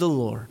of the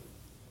Lord.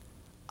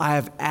 I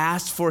have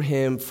asked for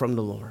him from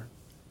the Lord.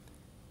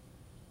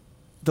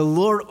 The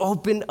Lord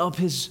opened up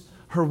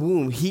her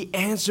womb. He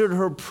answered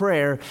her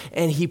prayer,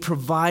 and he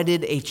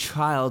provided a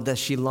child that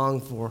she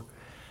longed for.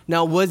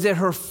 Now, was it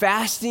her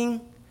fasting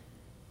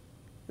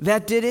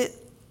that did it?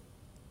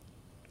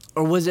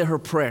 Or was it her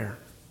prayer?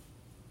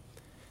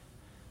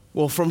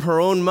 Well, from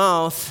her own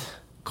mouth,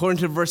 according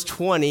to verse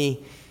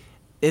 20,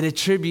 it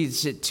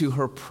attributes it to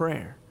her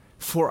prayer.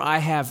 For I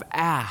have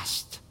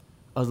asked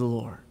of the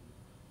Lord.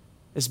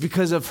 It's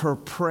because of her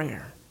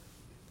prayer.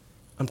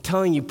 I'm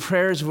telling you,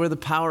 prayer is where the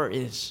power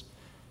is.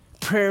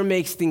 Prayer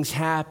makes things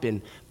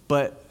happen,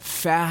 but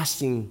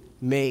fasting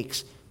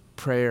makes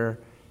prayer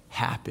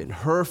happen.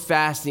 Her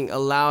fasting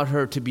allowed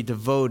her to be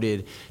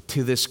devoted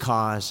to this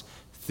cause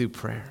through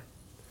prayer.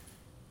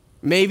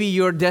 Maybe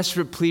your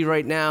desperate plea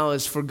right now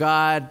is for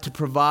God to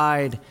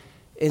provide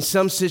in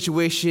some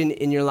situation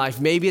in your life.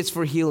 Maybe it's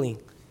for healing.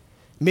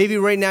 Maybe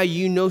right now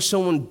you know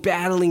someone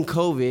battling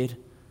COVID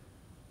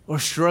or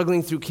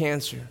struggling through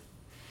cancer.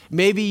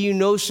 Maybe you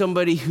know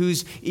somebody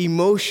who's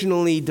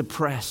emotionally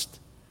depressed.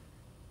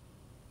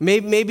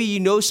 Maybe you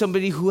know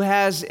somebody who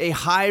has a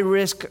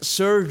high-risk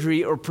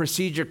surgery or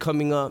procedure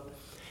coming up,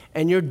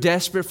 and you're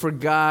desperate for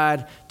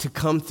God to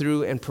come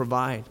through and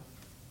provide.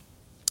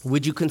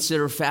 Would you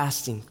consider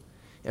fasting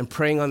and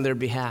praying on their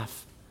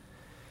behalf?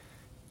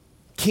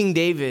 King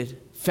David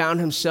found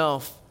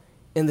himself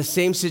in the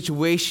same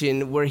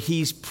situation where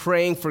he's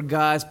praying for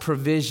God's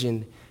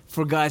provision,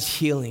 for God's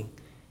healing.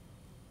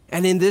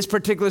 And in this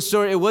particular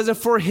story, it wasn't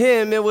for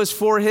him, it was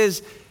for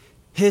his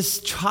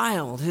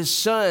child, his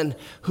son,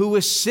 who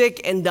was sick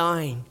and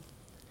dying.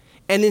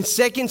 And in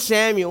 2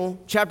 Samuel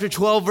chapter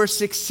 12, verse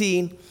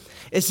 16,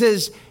 it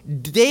says,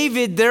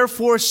 David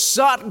therefore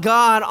sought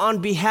God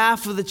on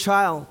behalf of the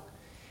child.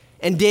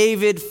 And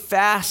David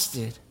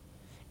fasted,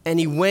 and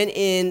he went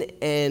in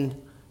and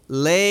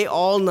lay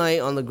all night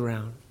on the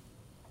ground.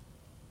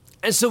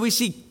 And so we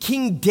see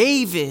King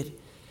David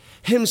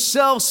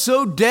himself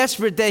so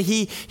desperate that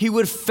he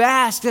would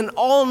fast, and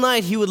all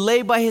night he would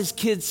lay by his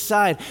kid's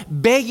side,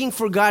 begging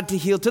for God to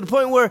heal, to the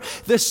point where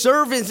the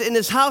servants in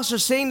his house are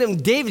saying to him,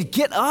 David,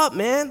 get up,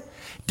 man.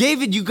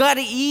 David, you got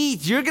to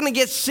eat. You're going to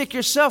get sick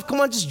yourself. Come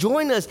on, just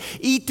join us.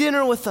 Eat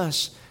dinner with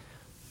us.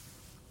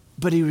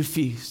 But he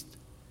refused.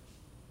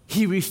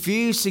 He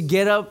refused to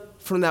get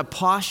up from that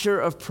posture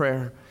of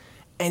prayer,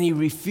 and he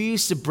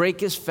refused to break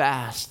his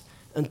fast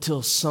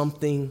until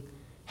something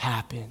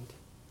happened.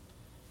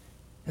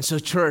 And so,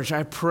 church,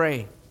 I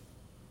pray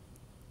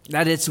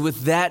that it's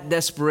with that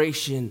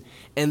desperation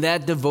and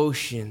that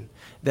devotion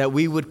that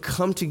we would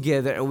come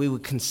together and we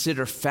would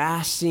consider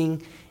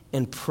fasting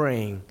and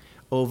praying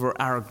over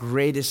our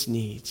greatest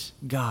needs.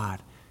 God,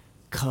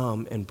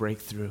 come and break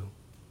through.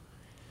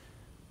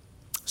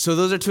 So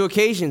those are two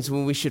occasions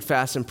when we should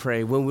fast and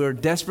pray: when we're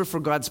desperate for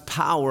God's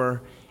power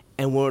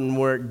and when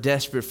we're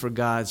desperate for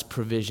God's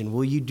provision.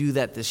 Will you do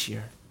that this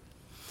year?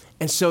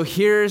 And so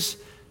here's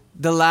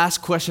the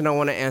last question I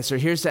want to answer.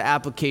 Here's the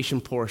application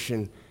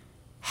portion.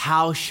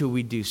 How should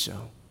we do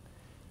so?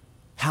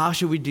 How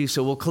should we do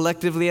so? Well,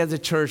 collectively as a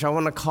church, I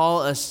want to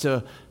call us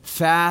to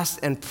fast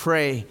and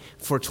pray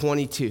for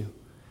 22.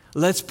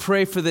 Let's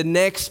pray for the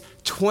next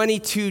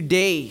 22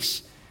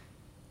 days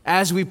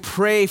as we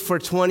pray for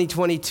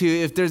 2022.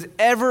 If there's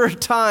ever a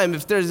time,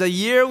 if there's a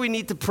year we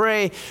need to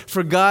pray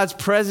for God's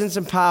presence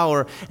and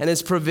power and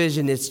his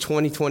provision, it's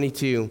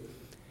 2022.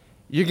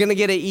 You're going to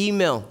get an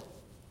email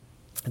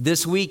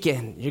this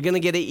weekend. You're going to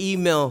get an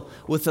email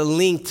with a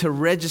link to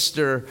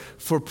register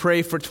for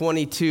Pray for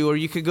 22, or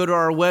you could go to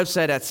our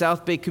website at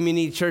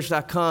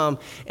southbaycommunitychurch.com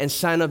and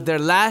sign up there.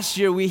 Last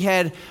year, we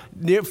had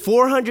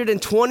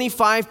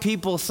 425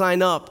 people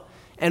sign up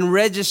and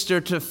register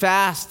to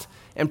fast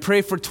and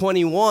pray for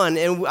 21.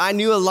 And I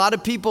knew a lot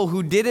of people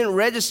who didn't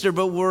register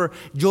but were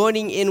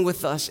joining in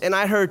with us. And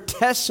I heard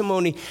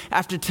testimony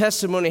after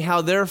testimony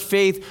how their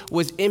faith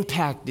was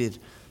impacted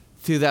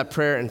through that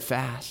prayer and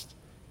fast.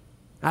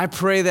 I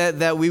pray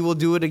that we will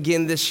do it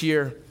again this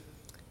year.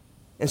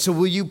 And so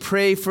will you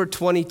pray for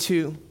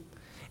 22?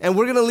 And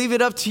we're going to leave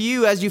it up to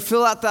you as you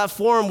fill out that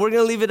form. We're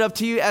going to leave it up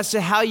to you as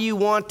to how you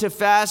want to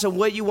fast and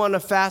what you want to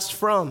fast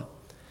from.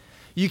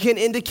 You can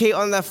indicate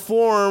on that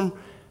form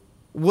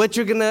what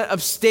you're going to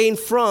abstain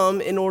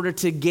from in order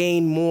to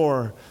gain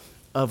more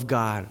of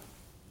God.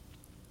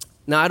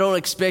 Now, I don't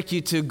expect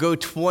you to go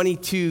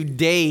 22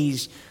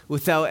 days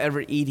without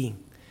ever eating.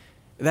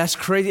 That's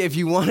crazy. If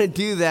you want to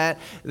do that,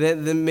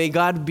 then may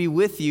God be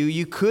with you.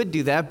 You could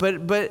do that.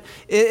 But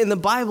in the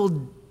Bible,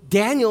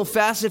 Daniel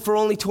fasted for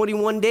only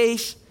 21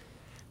 days.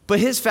 But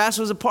his fast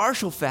was a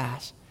partial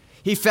fast.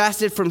 He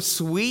fasted from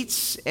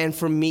sweets and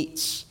from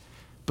meats.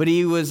 But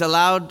he was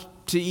allowed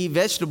to eat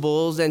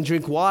vegetables and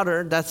drink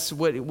water. That's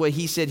what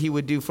he said he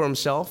would do for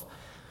himself.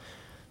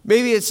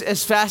 Maybe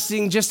it's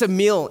fasting just a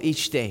meal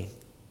each day.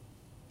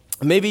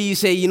 Maybe you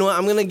say, you know what,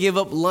 I'm going to give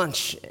up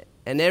lunch.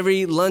 And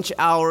every lunch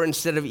hour,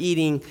 instead of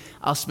eating,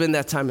 I'll spend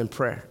that time in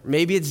prayer.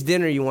 Maybe it's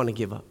dinner you want to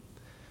give up.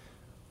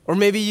 Or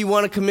maybe you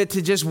want to commit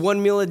to just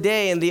one meal a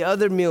day and the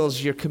other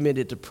meals you're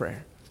committed to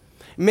prayer.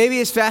 Maybe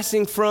it's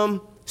fasting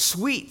from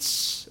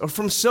sweets or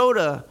from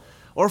soda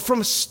or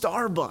from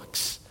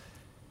Starbucks.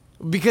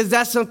 Because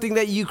that's something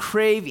that you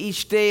crave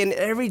each day. And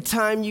every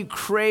time you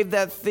crave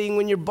that thing,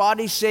 when your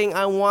body's saying,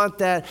 I want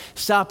that,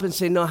 stop and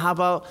say, no, how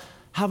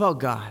about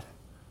God?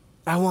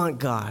 I want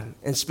God,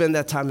 and spend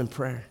that time in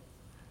prayer.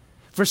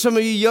 For some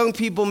of you young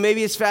people,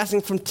 maybe it's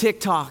fasting from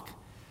TikTok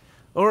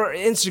or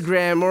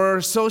Instagram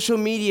or social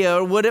media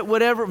or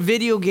whatever,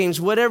 video games,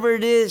 whatever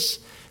it is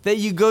that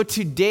you go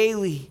to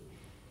daily.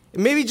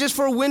 Maybe just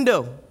for a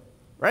window,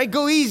 right?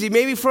 Go easy.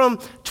 Maybe from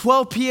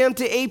 12 p.m.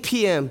 to 8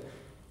 p.m.,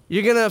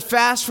 you're going to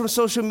fast from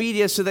social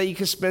media so that you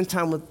can spend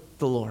time with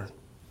the Lord.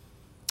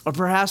 Or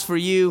perhaps for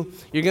you,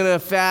 you're going to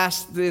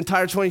fast the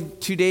entire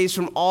 22 days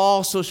from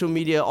all social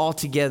media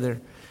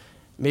altogether.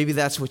 Maybe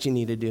that's what you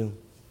need to do.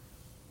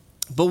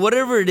 But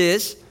whatever it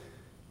is,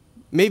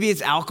 maybe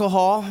it's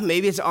alcohol,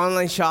 maybe it's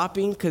online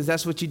shopping, because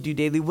that's what you do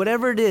daily.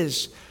 Whatever it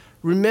is,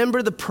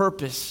 remember the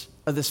purpose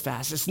of this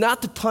fast. It's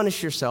not to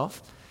punish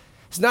yourself.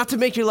 It's not to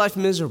make your life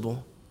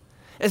miserable.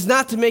 It's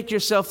not to make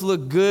yourself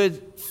look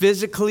good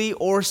physically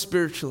or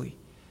spiritually.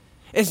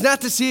 It's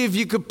not to see if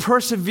you could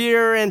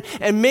persevere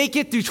and make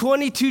it through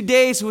 22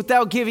 days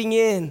without giving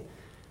in.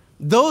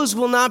 Those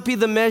will not be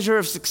the measure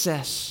of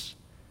success.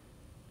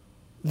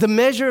 The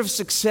measure of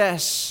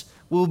success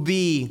will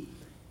be,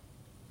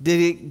 did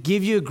it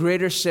give you a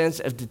greater sense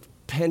of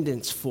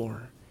dependence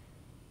for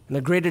and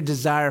a greater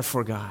desire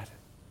for God?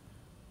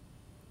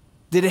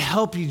 Did it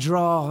help you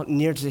draw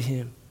near to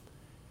Him?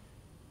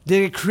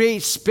 Did it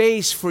create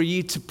space for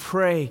you to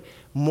pray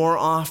more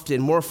often,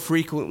 more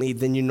frequently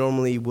than you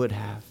normally would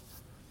have?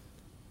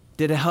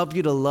 Did it help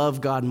you to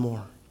love God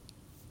more?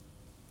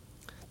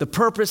 The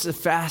purpose of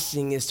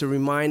fasting is to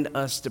remind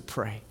us to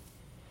pray.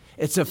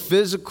 It's a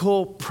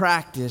physical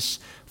practice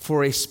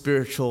for a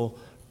spiritual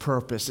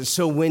purpose. And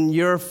so when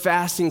you're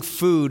fasting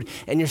food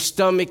and your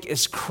stomach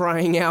is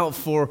crying out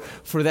for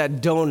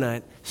that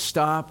donut,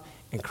 stop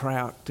and cry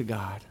out to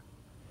God.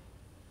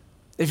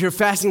 If you're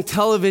fasting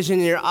television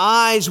and your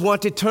eyes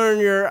want to turn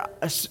your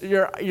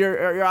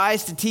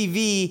eyes to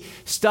TV,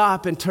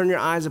 stop and turn your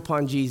eyes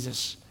upon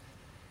Jesus.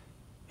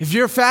 If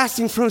you're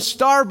fasting from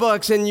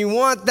Starbucks and you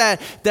want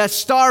that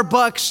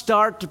Starbucks,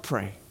 start to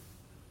pray.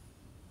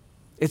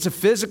 It's a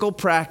physical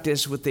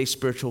practice with a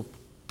spiritual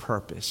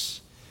purpose.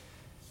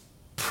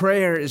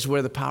 Prayer is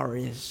where the power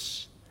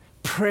is.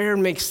 Prayer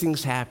makes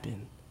things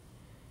happen.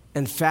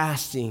 And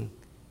fasting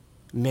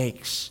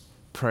makes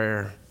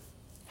prayer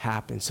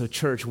happen. So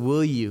church,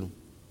 will you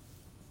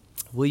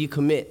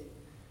commit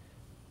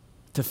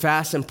to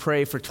fast and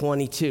pray for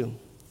 22?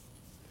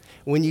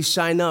 When you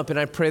sign up, and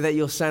I pray that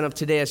you'll sign up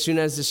today, as soon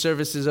as the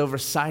service is over,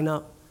 sign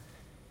up.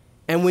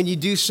 And when you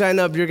do sign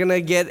up, you're going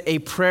to get a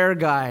prayer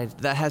guide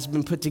that has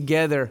been put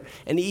together.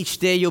 And each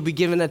day you'll be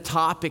given a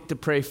topic to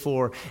pray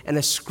for and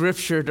a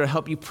scripture to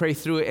help you pray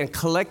through it. And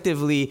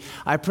collectively,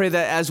 I pray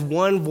that as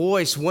one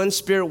voice, one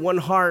spirit, one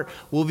heart,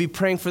 we'll be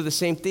praying for the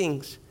same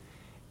things.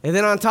 And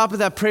then on top of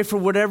that, pray for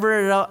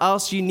whatever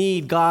else you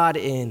need God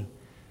in,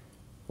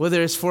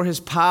 whether it's for His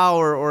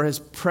power or His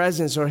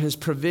presence or His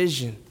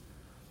provision.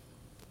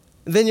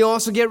 And then you'll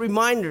also get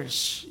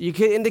reminders. You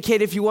can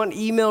indicate if you want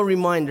email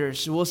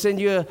reminders. We'll send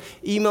you an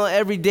email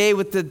every day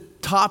with the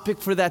topic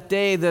for that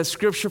day, the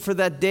scripture for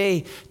that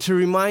day, to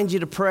remind you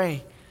to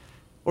pray.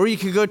 Or you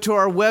could go to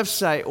our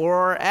website or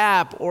our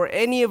app or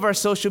any of our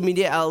social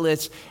media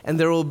outlets, and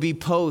there will be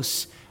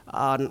posts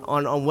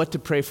on what to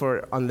pray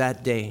for on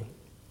that day.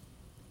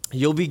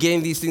 You'll be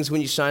getting these things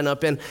when you sign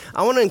up. And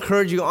I want to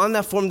encourage you, on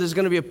that form, there's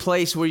going to be a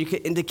place where you can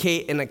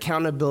indicate an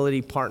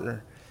accountability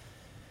partner.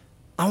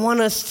 I want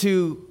us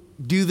to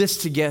do this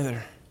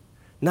together.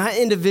 Not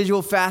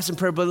individual fast and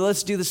prayer, but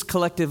let's do this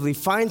collectively.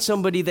 Find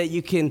somebody that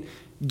you can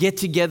get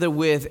together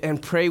with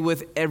and pray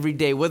with every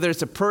day, whether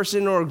it's a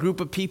person or a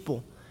group of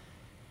people.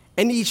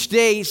 And each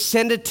day,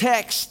 send a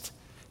text,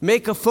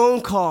 make a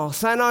phone call,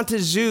 sign on to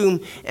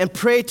Zoom, and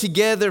pray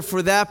together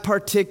for that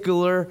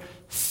particular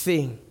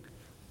thing.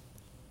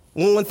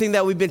 One thing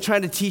that we've been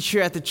trying to teach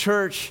here at the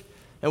church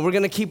and we're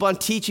going to keep on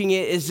teaching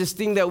it, is this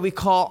thing that we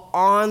call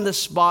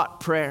on-the-spot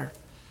prayer,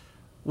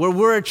 where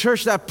we're a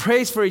church that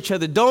prays for each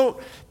other.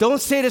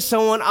 Don't say to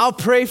someone, I'll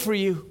pray for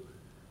you.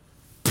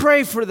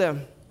 Pray for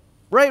them.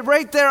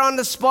 Right there on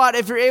the spot,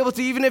 if you're able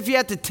to, even if you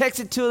have to text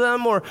it to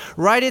them or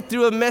write it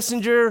through a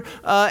messenger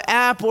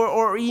app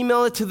or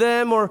email it to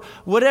them or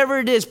whatever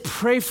it is,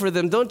 pray for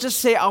them. Don't just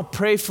say, I'll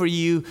pray for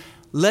you.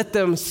 Let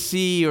them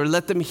see or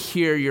let them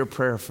hear your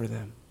prayer for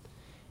them.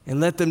 And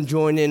let them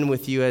join in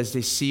with you as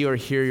they see or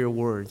hear your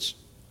words.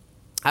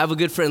 I have a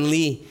good friend,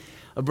 Lee,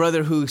 a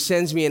brother who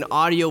sends me an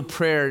audio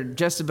prayer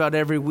just about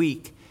every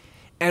week.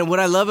 And what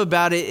I love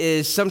about it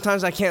is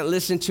sometimes I can't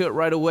listen to it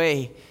right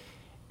away.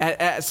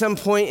 At some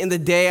point in the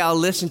day, I'll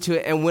listen to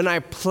it, and when I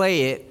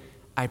play it,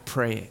 I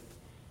pray it.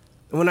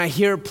 And when I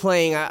hear it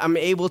playing, I'm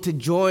able to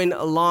join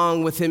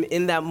along with him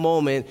in that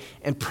moment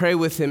and pray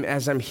with him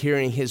as I'm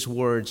hearing his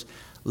words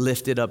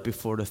lifted up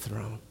before the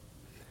throne.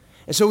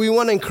 And so we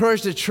want to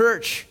encourage the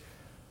church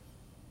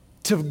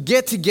to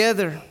get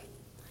together,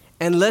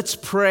 and let's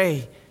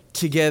pray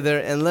together,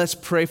 and let's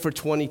pray for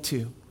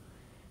 22.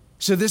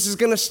 So this is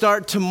going to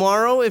start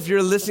tomorrow. If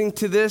you're listening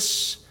to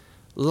this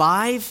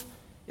live,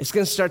 it's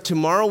going to start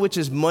tomorrow, which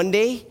is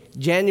Monday,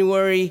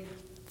 January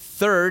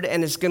 3rd,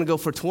 and it's going to go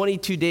for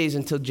 22 days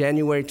until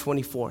January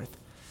 24th.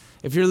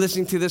 If you're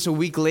listening to this a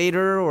week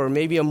later or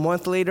maybe a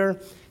month later,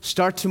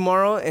 start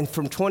tomorrow, and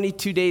from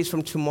 22 days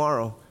from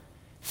tomorrow,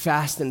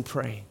 fast and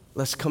pray.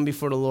 Let's come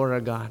before the Lord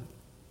our God.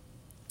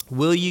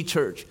 Will you,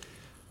 church?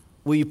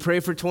 Will you pray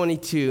for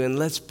 22? And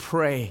let's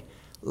pray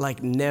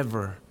like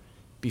never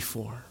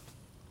before.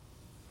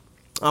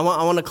 I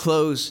want to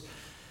close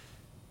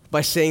by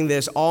saying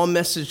this. All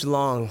message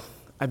long,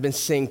 I've been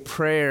saying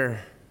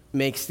prayer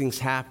makes things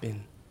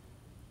happen,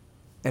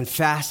 and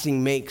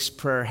fasting makes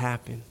prayer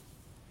happen.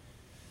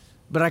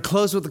 But I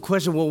close with the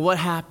question, well, what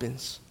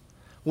happens?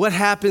 What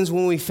happens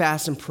when we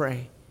fast and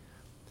pray?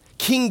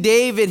 King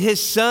David,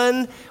 his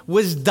son,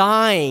 was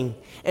dying,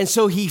 and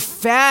so he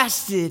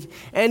fasted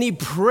and he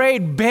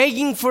prayed,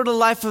 begging for the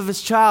life of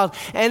his child.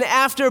 And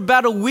after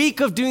about a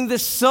week of doing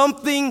this,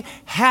 something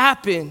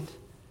happened.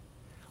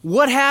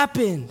 What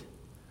happened?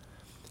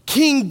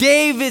 King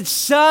David's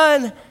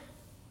son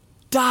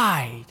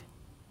died.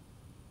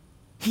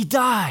 He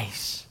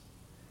dies.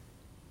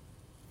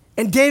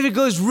 And David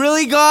goes,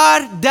 really,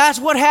 God? That's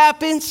what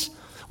happens?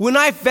 When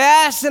I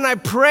fast and I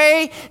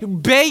pray,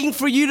 begging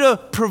for you to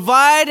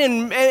provide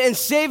and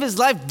save his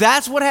life,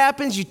 that's what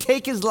happens? You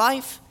take his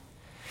life?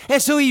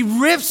 And so he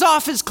rips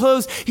off his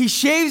clothes, he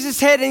shaves his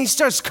head, and he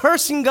starts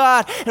cursing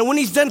God. And when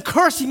he's done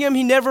cursing him,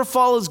 he never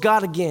follows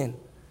God again.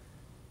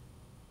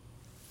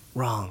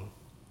 Wrong.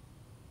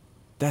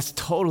 That's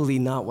totally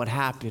not what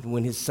happened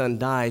when his son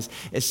dies.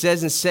 It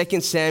says in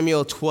 2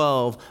 Samuel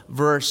 12,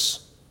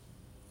 verse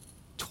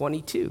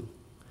 22.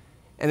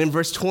 And in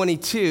verse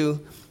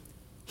 22,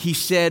 he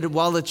said,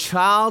 while the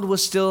child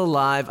was still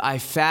alive, I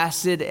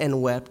fasted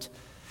and wept.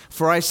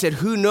 For I said,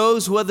 who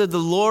knows whether the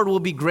Lord will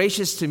be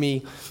gracious to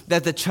me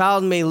that the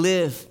child may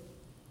live?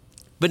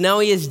 But now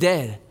he is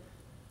dead.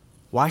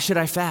 Why should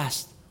I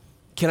fast?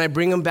 Can I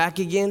bring him back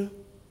again?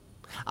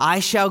 I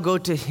shall go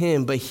to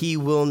him, but he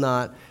will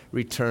not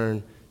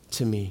return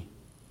to me.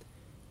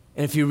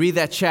 And if you read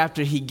that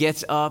chapter, he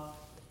gets up,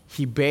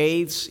 he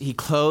bathes, he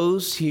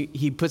clothes,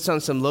 he puts on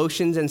some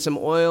lotions and some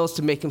oils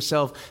to make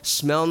himself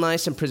smell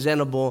nice and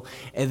presentable,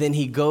 and then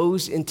he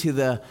goes into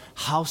the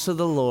house of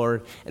the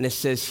Lord, and it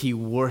says he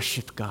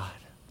worshiped God.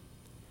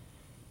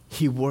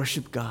 He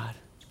worshiped God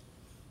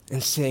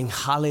and sang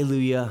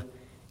hallelujah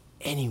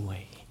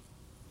anyway.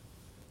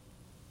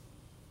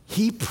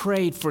 He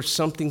prayed for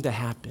something to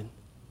happen,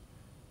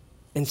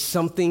 and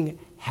something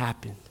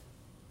happened.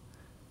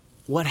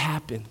 What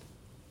happened?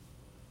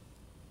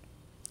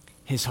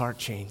 His heart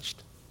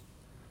changed.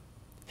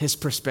 His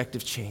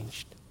perspective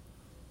changed.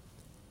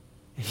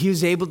 He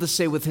was able to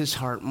say with his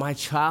heart, my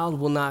child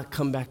will not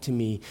come back to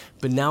me,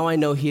 but now I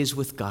know he is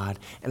with God,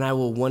 and I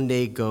will one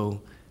day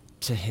go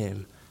to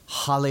him.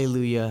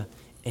 Hallelujah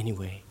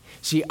anyway.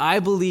 See, I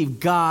believe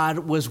God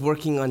was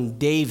working on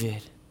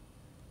David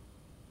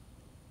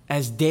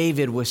as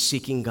David was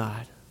seeking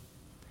God.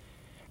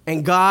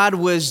 And God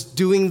was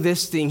doing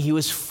this thing. He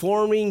was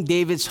forming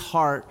David's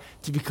heart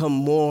to become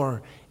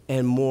more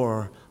and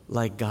more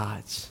like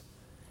God's.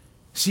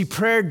 See,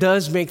 prayer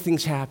does make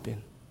things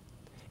happen.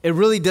 It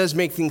really does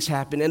make things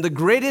happen. And the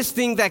greatest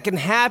thing that can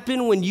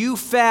happen when you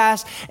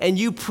fast and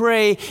you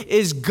pray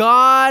is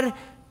God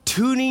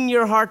tuning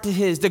your heart to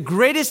his. The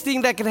greatest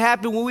thing that can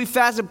happen when we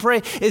fast and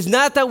pray is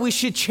not that we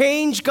should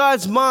change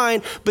God's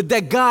mind, but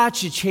that God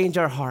should change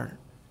our heart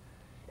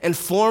and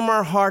form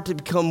our heart to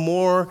become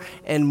more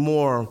and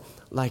more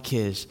like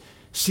his.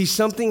 See,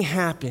 something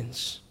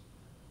happens.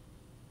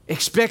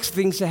 Expect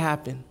things to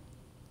happen.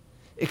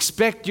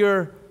 Expect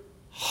your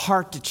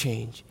heart to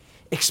change.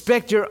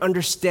 Expect your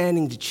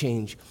understanding to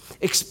change.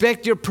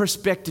 Expect your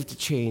perspective to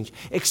change.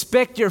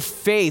 Expect your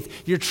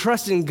faith, your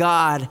trust in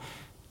God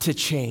to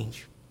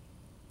change.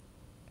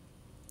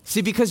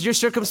 See, because your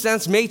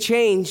circumstance may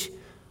change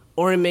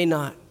or it may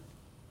not.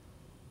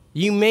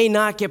 You may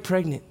not get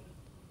pregnant.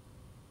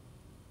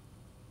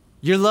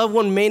 Your loved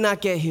one may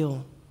not get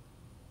healed.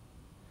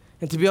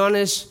 And to be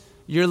honest,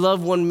 your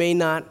loved one may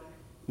not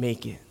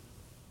make it.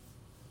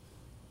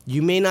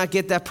 You may not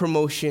get that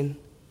promotion.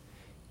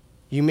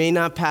 You may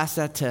not pass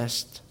that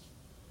test.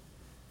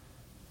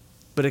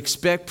 But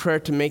expect prayer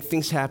to make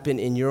things happen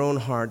in your own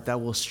heart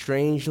that will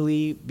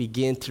strangely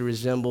begin to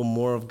resemble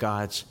more of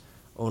God's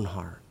own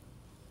heart.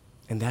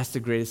 And that's the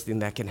greatest thing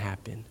that can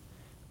happen.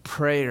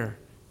 Prayer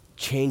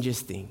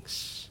changes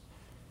things.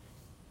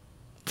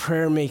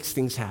 Prayer makes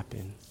things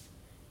happen.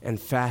 And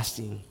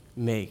fasting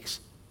makes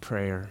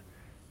prayer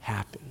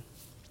happen.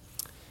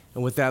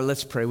 And with that,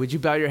 let's pray. Would you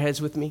bow your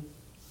heads with me?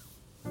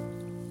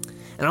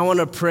 And I want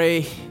to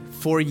pray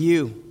for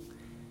you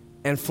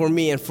and for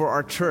me and for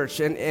our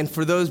church and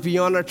for those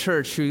beyond our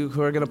church who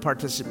are going to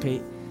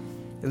participate.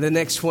 In the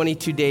next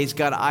 22 days,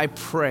 God, I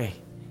pray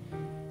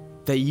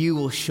that you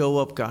will show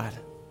up, God,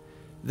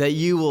 that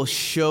you will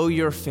show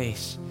your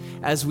face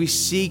as we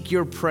seek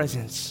your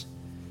presence,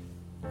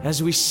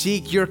 as we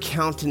seek your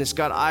countenance.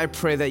 God, I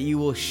pray that you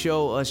will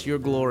show us your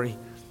glory.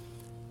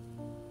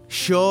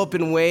 Show up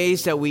in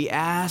ways that we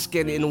ask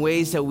and in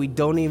ways that we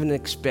don't even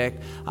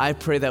expect. I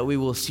pray that we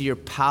will see your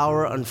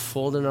power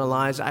unfold in our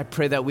lives. I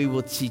pray that we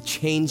will see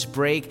chains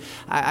break.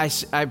 I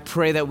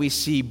pray that we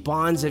see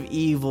bonds of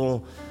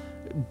evil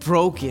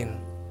broken.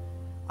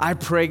 I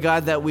pray,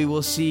 God, that we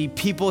will see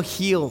people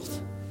healed.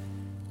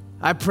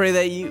 I pray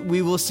that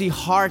we will see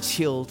hearts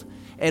healed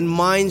and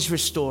minds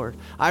restored.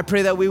 I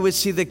pray that we would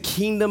see the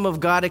kingdom of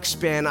God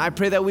expand. I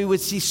pray that we would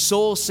see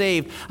souls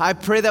saved. I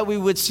pray that we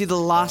would see the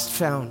lost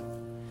found.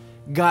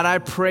 God, I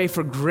pray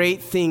for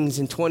great things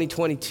in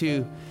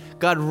 2022.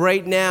 God,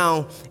 right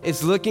now,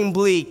 it's looking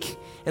bleak,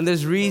 and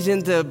there's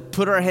reason to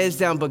put our heads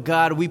down, but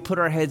God, we put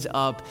our heads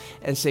up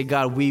and say,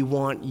 God, we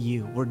want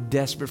you. We're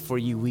desperate for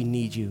you. We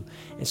need you.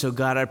 And so,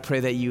 God, I pray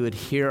that you would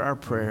hear our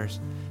prayers,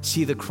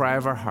 see the cry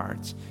of our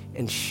hearts,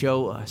 and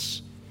show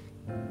us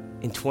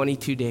in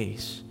 22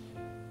 days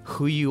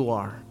who you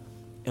are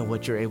and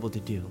what you're able to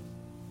do.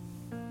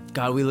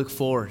 God, we look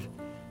forward.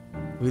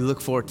 We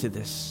look forward to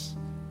this.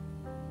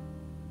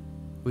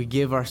 We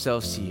give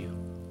ourselves to you.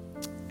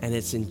 And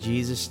it's in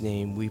Jesus'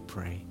 name we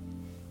pray.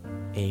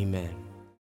 Amen.